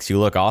V1, it makes you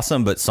look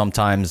awesome, but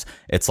sometimes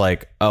it's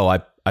like, oh,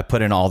 I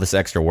put in all this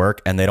extra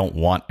work and they don't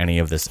want any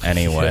of this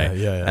anyway.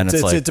 Yeah. And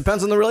it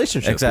depends on the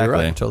relationship. Exactly. You're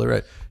right. You're totally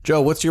right.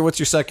 Joe, what's your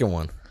second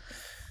one?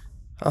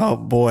 Oh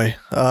boy.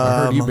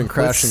 I heard you've been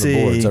crashing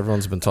the boards.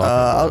 Everyone's been talking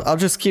about I'll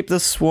just keep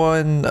this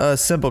one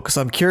simple because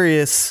I'm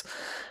curious.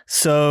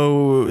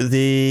 So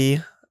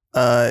this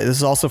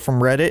is also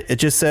from Reddit. It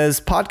just says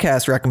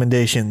podcast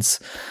recommendations.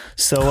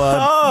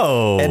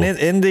 So and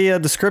in the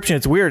description,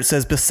 it's weird. It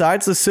says,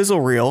 besides the sizzle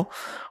reel,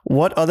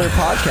 what other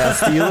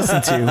podcasts do you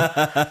listen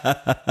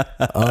to?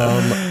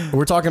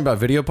 We're talking about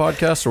video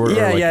podcasts or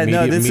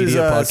this is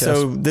podcasts?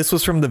 So this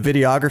was from the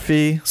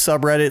videography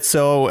subreddit.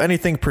 So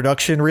anything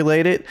production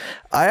related.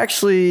 I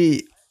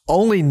actually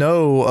only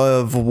know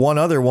of one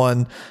other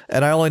one,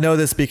 and I only know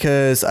this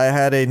because I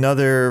had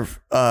another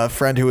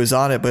friend who was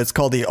on it, but it's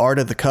called The Art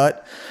of the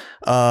Cut.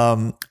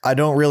 I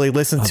don't really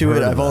listen to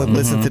it. I've only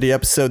listened to the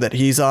episode that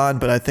he's on,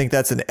 but I think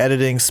that's an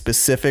editing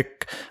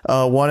specific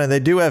one. And they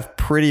do have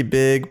pretty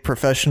big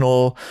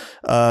professional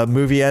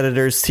movie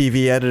editors,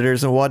 TV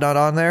editors and whatnot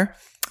on there.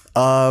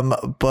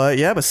 But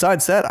yeah,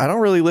 besides that, I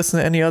don't really listen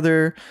to any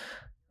other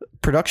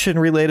production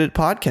related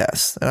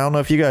podcasts. And I don't know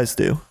if you guys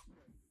do.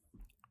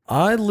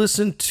 I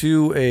listen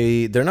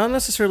to they're not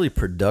necessarily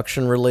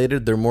production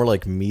related. They're more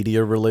like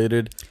media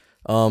related.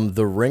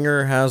 The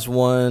Ringer has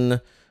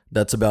one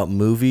that's about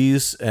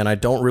movies, and I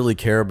don't really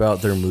care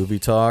about their movie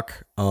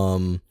talk.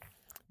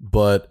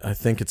 But I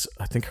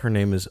think her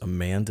name is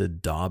Amanda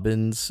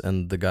Dobbins,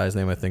 and the guy's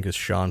name I think is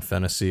Sean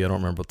Fennessy. I don't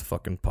remember what the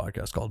fucking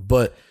podcast is called,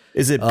 but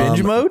is it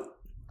Binge Mode?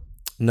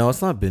 No,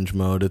 it's not Binge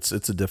Mode. It's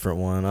a different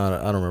one. I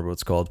don't remember what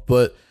it's called,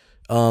 but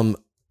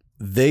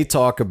they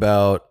talk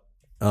about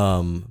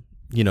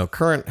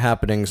current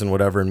happenings and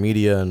whatever in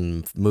media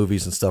and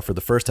movies and stuff for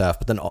the first half,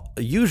 but then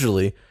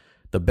usually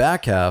the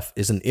back half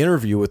is an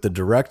interview with the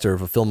director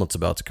of a film that's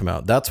about to come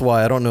out. That's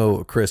why I don't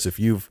know, Chris, if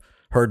you've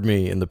heard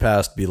me in the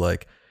past be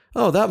like,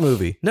 oh, that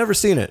movie, never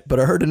seen it, but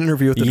I heard an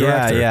interview with the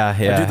director. Yeah. I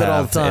do that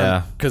all the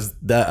time because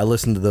I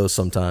listen to those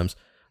sometimes.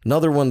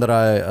 Another one that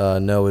I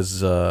know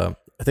is I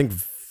think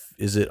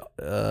it's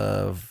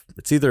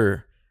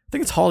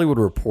Hollywood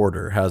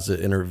Reporter has a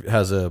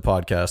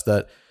podcast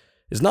that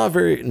is not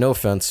very, no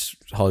offense,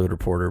 Hollywood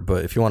Reporter,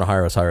 but if you want to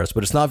hire us,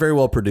 but it's not very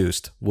well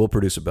produced. We'll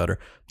produce it better.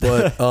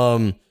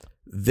 But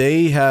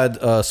they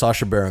had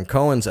Sacha Baron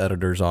Cohen's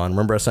editors on.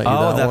 Remember I sent you that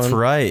one? Oh, that's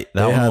right.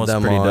 That one was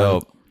pretty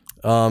dope.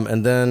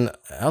 And then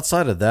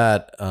outside of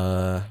that,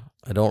 I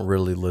don't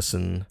really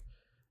listen.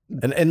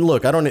 And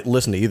look, I don't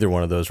listen to either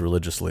one of those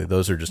religiously.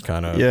 Those are just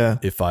kind of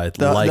if I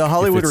like the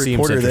Hollywood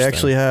Reporter. They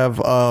actually have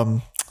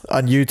on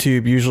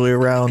YouTube, usually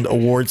around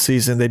award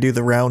season, they do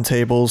the round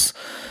tables.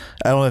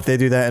 I don't know if they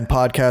do that in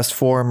podcast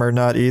form or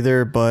not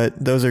either,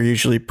 but those are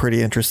usually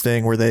pretty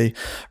interesting, where they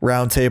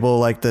round table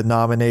like the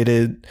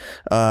nominated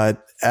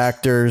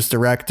actors,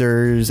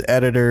 directors,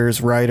 editors,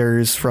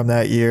 writers from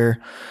that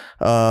year.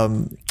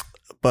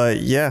 But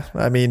yeah,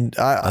 I mean,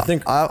 I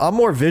think I'm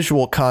more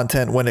visual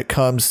content when it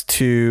comes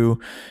to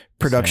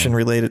production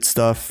related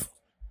stuff.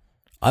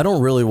 I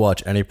don't really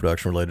watch any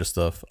production related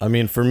stuff. I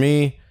mean, for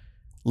me,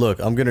 look,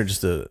 I'm going to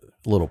just a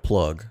little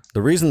plug.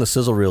 The reason the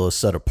Sizzle Reel is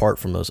set apart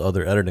from those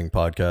other editing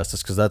podcasts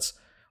is because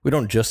we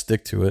don't just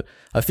stick to it.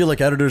 I feel like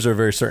editors are a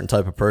very certain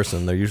type of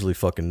person. They're usually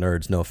fucking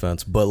nerds, no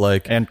offense, but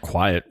and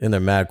quiet. And they're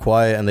mad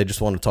quiet, and they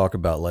just want to talk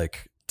about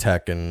like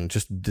tech and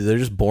they're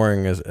just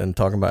boring and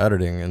talking about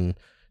editing. And,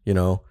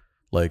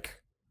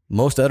 like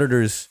most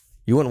editors,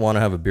 you wouldn't want to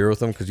have a beer with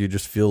them because you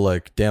just feel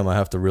like, damn, I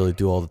have to really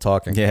do all the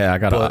talking. Yeah, I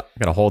gotta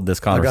hold this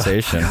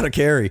conversation. I gotta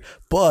carry.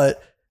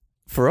 But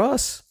for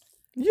us,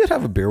 you'd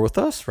have a beer with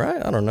us,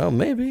 right? I don't know,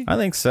 maybe. I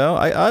think so.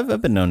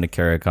 I've been known to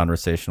carry a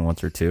conversation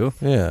once or two.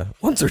 Yeah,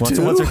 once or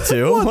two.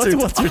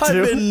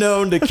 I've been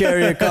known to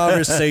carry a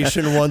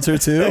conversation once or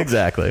two.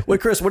 Exactly.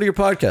 Wait, Chris, what are your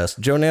podcasts?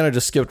 Joe Nanna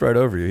just skipped right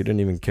over you. He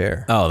didn't even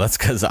care. Oh, that's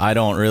because I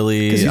don't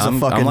really. Because he's a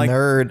fucking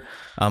nerd.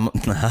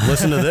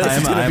 Listen to this.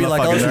 It's gonna be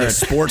like a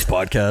sports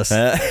podcast.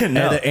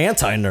 No, the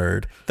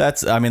anti-nerd.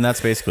 That's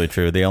basically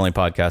true. The only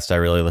podcast I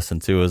really listen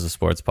to is a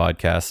sports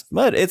podcast,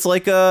 but it's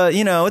like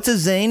it's a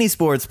zany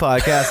sports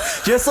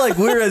podcast, just like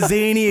we're a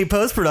zany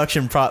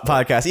post-production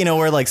podcast.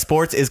 Where like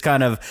sports is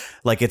kind of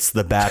like it's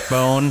the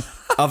backbone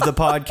of the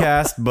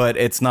podcast, but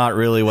it's not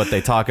really what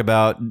they talk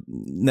about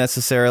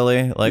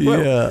necessarily. Like,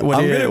 yeah,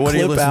 what do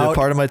you listen to?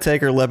 Part of My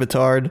Take or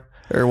Levitard?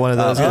 Or one of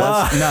those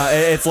guys? No,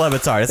 it's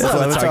Levitard. It's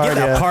Levitard. Get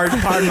that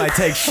pardon my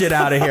take shit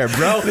out of here,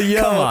 bro.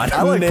 Come on.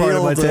 I like Part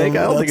of My Take.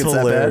 I don't think it's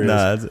hilarious.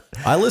 That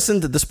bad. I listen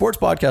to the sports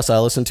podcasts I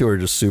listen to are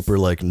just super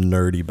like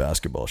nerdy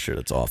basketball shit.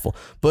 It's awful.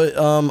 But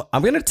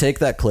I'm going to take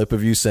that clip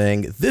of you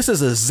saying this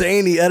is a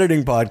zany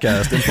editing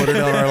podcast and put it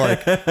on our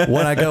like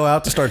when I go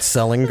out to start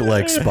selling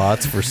like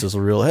spots for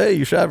Sizzle Reel. Hey,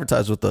 you should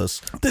advertise with us.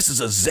 This is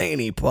a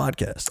zany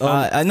podcast.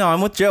 No,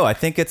 I'm with Joe. I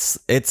think it's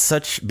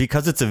such,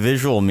 because it's a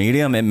visual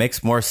medium, it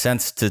makes more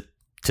sense to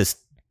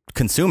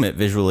consume it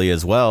visually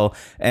as well.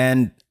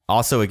 And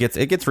also it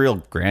gets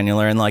real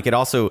granular, and like it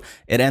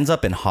ends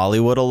up in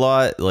Hollywood a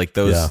lot. Like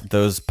those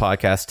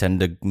podcasts tend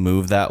to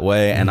move that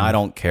way, and I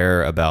don't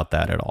care about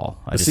that at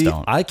all. I just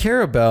don't. I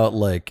care about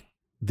like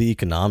the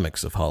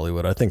economics of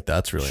Hollywood. I think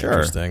that's really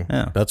interesting.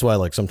 Yeah. That's why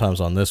like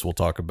sometimes on this we'll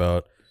talk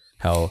about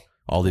how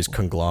all these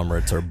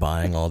conglomerates are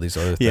buying all these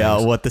other things.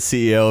 Yeah, what the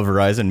CEO of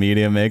Verizon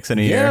Media makes in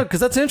a year. Yeah, because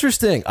that's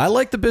interesting. I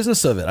like the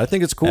business of it. I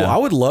think it's cool. Yeah. I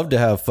would love to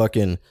have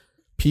fucking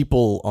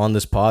people on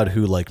this pod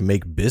who like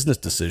make business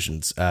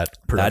decisions at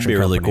production That'd be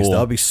really companies. cool.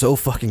 That would be so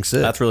fucking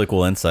sick. That's really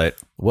cool insight.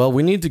 Well,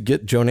 we need to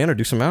get Joe Nanna to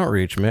do some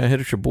outreach, man. Hit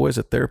at your boys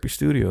at Therapy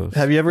Studios.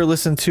 Have you ever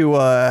listened to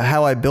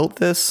How I Built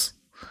This?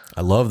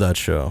 I love that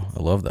show.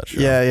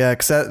 Yeah,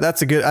 because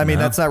that's a good, I mean,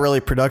 that's not really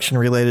production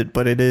related,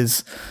 but it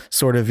is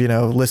sort of,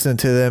 listening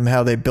to them,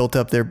 how they built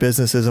up their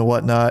businesses and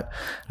whatnot.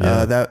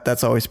 Yeah.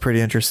 That's always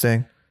pretty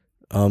interesting.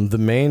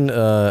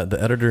 The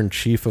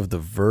editor-in-chief of The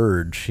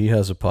Verge, he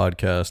has a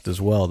podcast as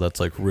well that's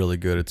like really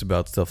good. It's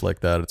about stuff like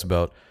that. It's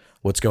about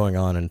what's going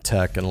on in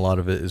tech, and a lot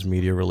of it is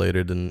media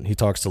related. And he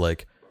talks to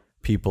like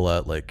people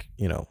at like,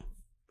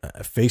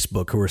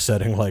 Facebook who are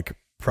setting like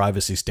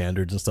privacy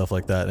standards and stuff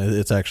like that. And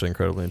it's actually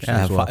incredibly interesting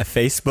as well.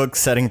 Facebook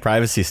setting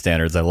privacy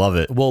standards. I love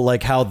it. Well,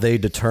 like how they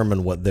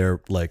determine what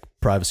their like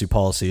privacy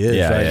policy is.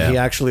 Yeah, right? yeah. He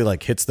actually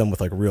like hits them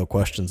with like real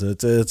questions.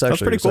 It's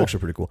actually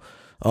pretty cool.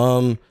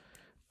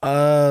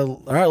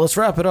 All right, let's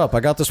wrap it up. I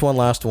got this one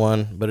last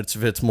one, but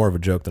it's more of a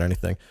joke than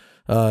anything.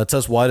 It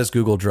says, why does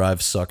Google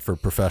Drive suck for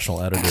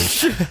professional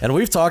editors? And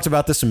we've talked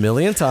about this a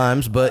million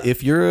times, but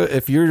if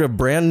you're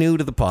brand new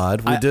to the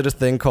pod, we did a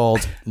thing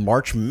called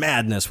March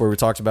Madness where we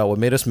talked about what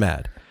made us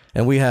mad.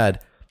 And we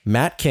had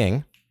Matt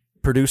King,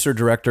 producer,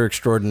 director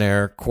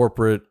extraordinaire,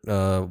 corporate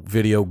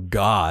video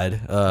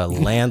god,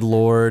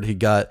 landlord. He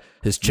got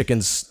his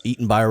chickens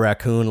eaten by a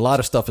raccoon. A lot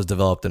of stuff is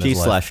developed in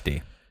his life.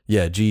 G/D.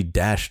 Yeah,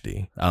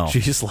 G-D. Oh.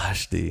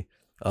 G/D.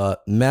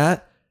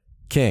 Matt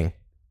King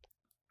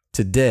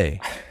today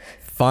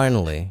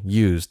finally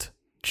used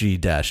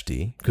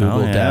G-D,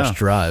 Google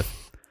Drive,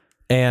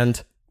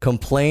 and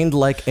complained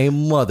like a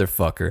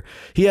motherfucker.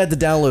 He had to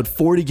download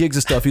 40 gigs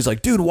of stuff. He's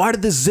like, dude, why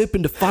did this zip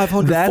into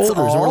 500 That's folders?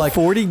 all And we're like,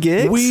 40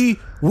 gigs?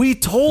 We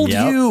told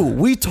you.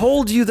 We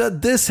told you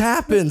that this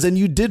happens, and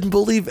you didn't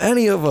believe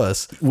any of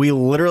us. We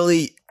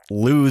literally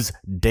lose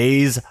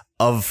days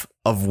of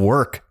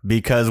work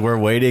because we're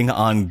waiting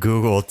on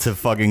Google to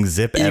fucking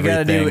zip everything. You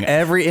gotta do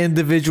every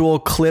individual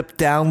clip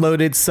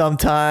downloaded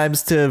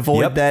sometimes to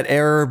avoid that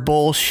error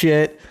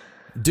bullshit.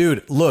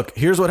 Dude, look,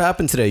 here's what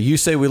happened today. You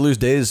say we lose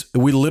days.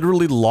 We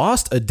literally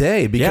lost a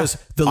day because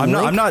I'm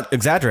not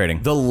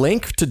exaggerating. The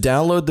link to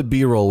download the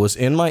B-roll was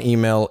in my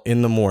email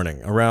in the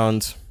morning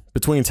around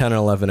between 10 and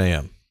 11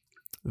 a.m.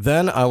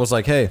 Then I was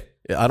like, hey,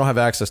 I don't have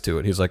access to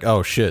it. He's like,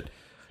 oh shit,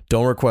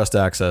 don't request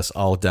access.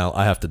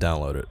 I have to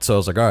download it. So I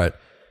was like, all right.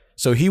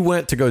 So he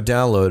went to go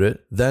download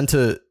it, then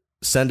to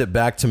send it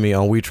back to me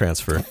on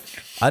WeTransfer.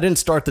 I didn't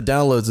start the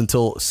downloads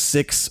until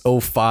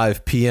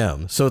 6:05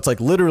 p.m. So it's like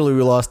literally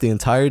we lost the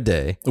entire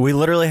day. We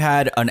literally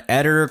had an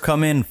editor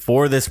come in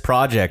for this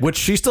project, which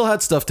she still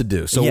had stuff to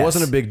do. So it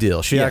wasn't a big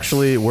deal.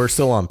 We're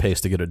still on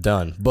pace to get it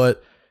done.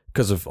 But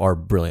because of our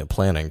brilliant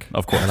planning,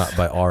 of course, not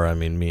by our, I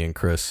mean me and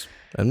Chris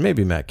and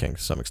maybe Matt King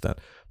to some extent.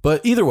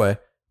 But either way,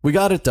 we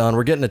got it done.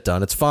 We're getting it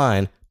done. It's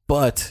fine.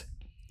 But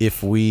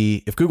if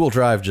Google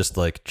Drive just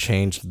like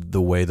changed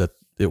the way that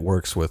it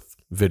works with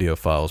video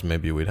files,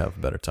 maybe we'd have a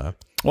better time.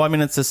 Well, I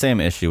mean, it's the same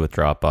issue with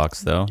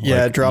Dropbox, though.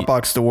 Yeah, like,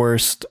 Dropbox the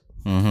worst.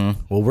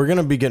 Mm-hmm. Well, we're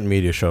gonna be getting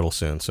Media Shuttle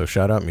soon, so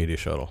shout out Media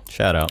Shuttle.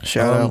 Shout out.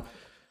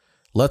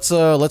 Let's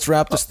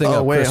wrap this thing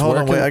up. Wait, Chris, hold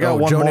on. Wait, I got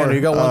one Jonah, more.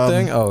 You got one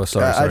thing? Oh,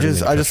 sorry. I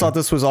just thought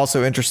this was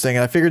also interesting,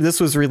 and I figured this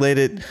was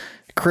related.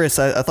 Chris,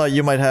 I thought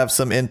you might have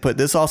some input.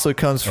 This also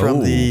comes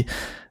from the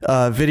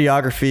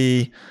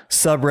videography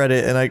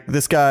subreddit, and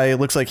this guy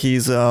looks like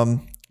he's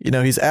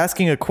he's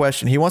asking a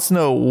question. He wants to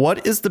know,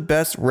 what is the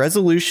best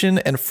resolution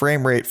and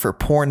frame rate for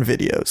porn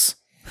videos?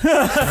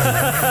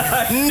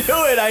 I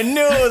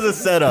knew it was a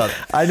setup.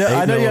 I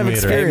know you have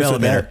experience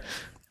with that.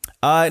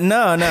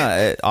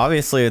 No.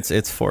 Obviously, it's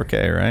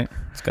 4K, right?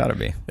 It's got to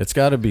be. It's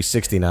got to be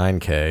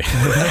 69K.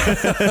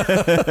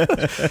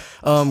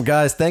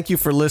 Guys, thank you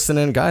for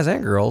listening, guys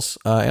and girls,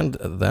 and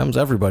them's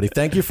everybody.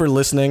 Thank you for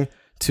listening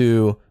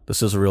to the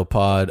Sizzle Reel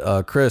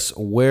Pod. Chris,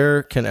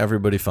 where can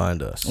everybody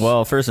find us?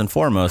 Well, first and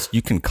foremost,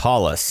 you can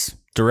call us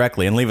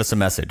directly and leave us a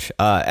message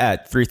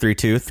at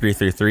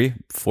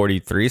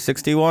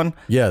 332-333-4361.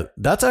 Yeah,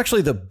 that's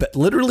actually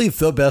literally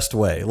the best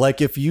way.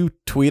 Like, if you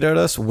tweet at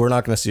us, we're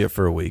not going to see it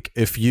for a week.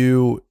 If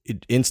you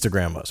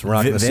Instagram us, we're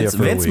not going to see it for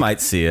a week.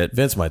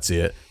 Vince might see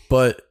it.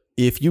 But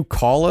if you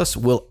call us,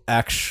 we'll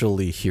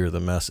actually hear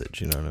the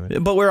message. You know what I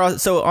mean? But we're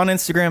also on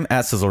Instagram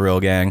at Sizzle Reel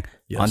Gang.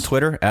 Yes. On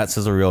Twitter at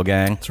Sizzle Reel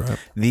Gang. That's right.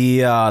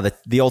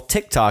 The old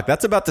TikTok,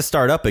 that's about to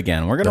start up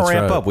again. We're gonna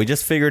ramp up. We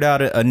just figured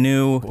out a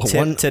new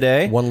tip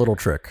today. One little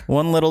trick.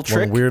 One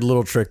weird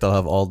little trick that'll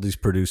have all these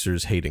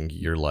producers hating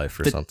your life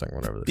or something,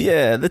 whatever.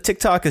 Yeah, the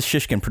TikTok is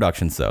Shishkin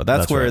Productions, though.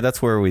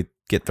 That's where we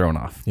get thrown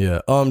off.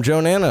 Yeah.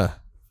 Joe Nanna,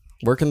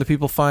 where can the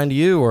people find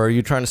you, or are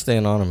you trying to stay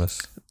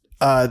anonymous?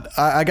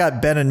 I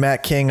got Ben and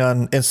Matt King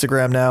on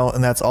Instagram now,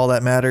 and that's all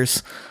that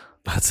matters.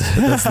 That's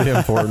the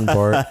important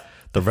part.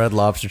 The Red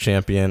Lobster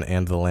champion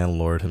and the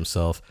landlord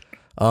himself.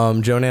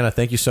 Joe Nanna,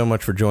 thank you so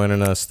much for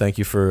joining us. Thank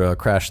you for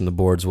crashing the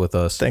boards with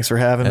us. Thanks for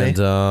having me.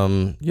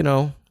 And,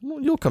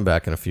 you'll come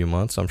back in a few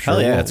months, I'm sure.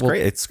 Hell yeah, it's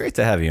great. It's great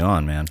to have you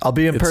on, man. I'll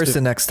be in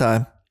person next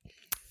time.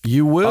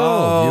 You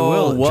will. You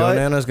will. What? Joe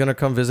Nanna's going to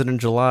come visit in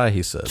July,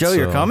 he said. Joe,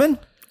 you're coming?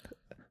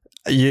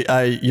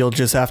 You'll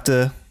just have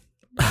to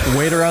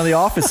wait around the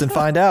office and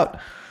find out.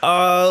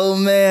 Oh,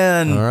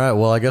 man. All right.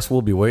 Well, I guess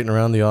we'll be waiting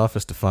around the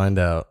office to find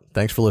out.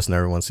 Thanks for listening,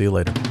 everyone. See you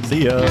later.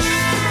 See ya.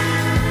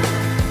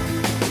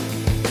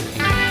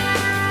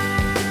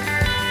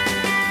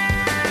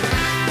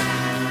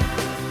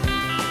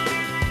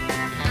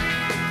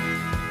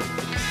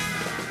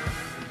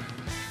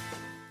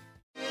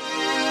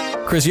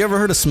 Chris, you ever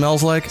heard of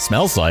Smells Like?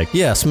 Smells Like?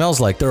 Yeah, Smells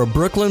Like. They're a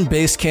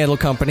Brooklyn-based candle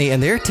company,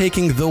 and they're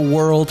taking the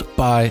world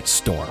by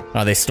storm.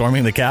 Are they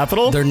storming the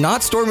Capitol? They're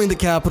not storming the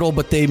Capitol,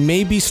 but they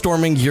may be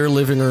storming your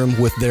living room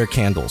with their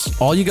candles.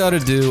 All you got to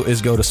do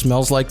is go to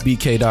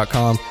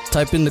smellslikebk.com,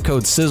 type in the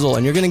code SIZZLE,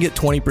 and you're going to get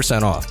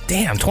 20% off.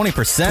 Damn, 20%?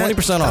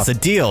 20% off. That's a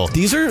deal.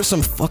 These are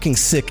some fucking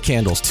sick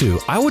candles, too.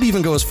 I would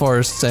even go as far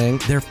as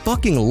saying they're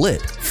fucking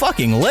lit.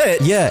 Fucking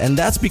lit? Yeah, and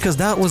that's because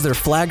that was their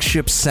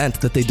flagship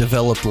scent that they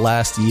developed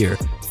last year.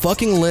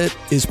 Fucking Lit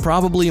is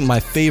probably my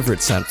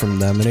favorite scent from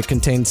them, and it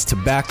contains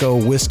tobacco,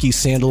 whiskey,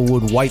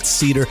 sandalwood, white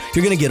cedar.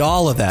 You're going to get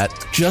all of that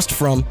just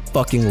from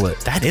Fucking Lit.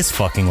 That is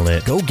fucking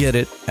lit. Go get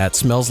it at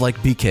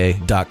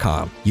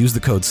smellslikebk.com. Use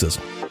the code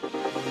SIZZLE.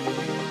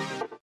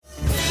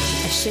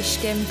 A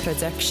Shishkin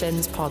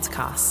Productions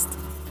podcast.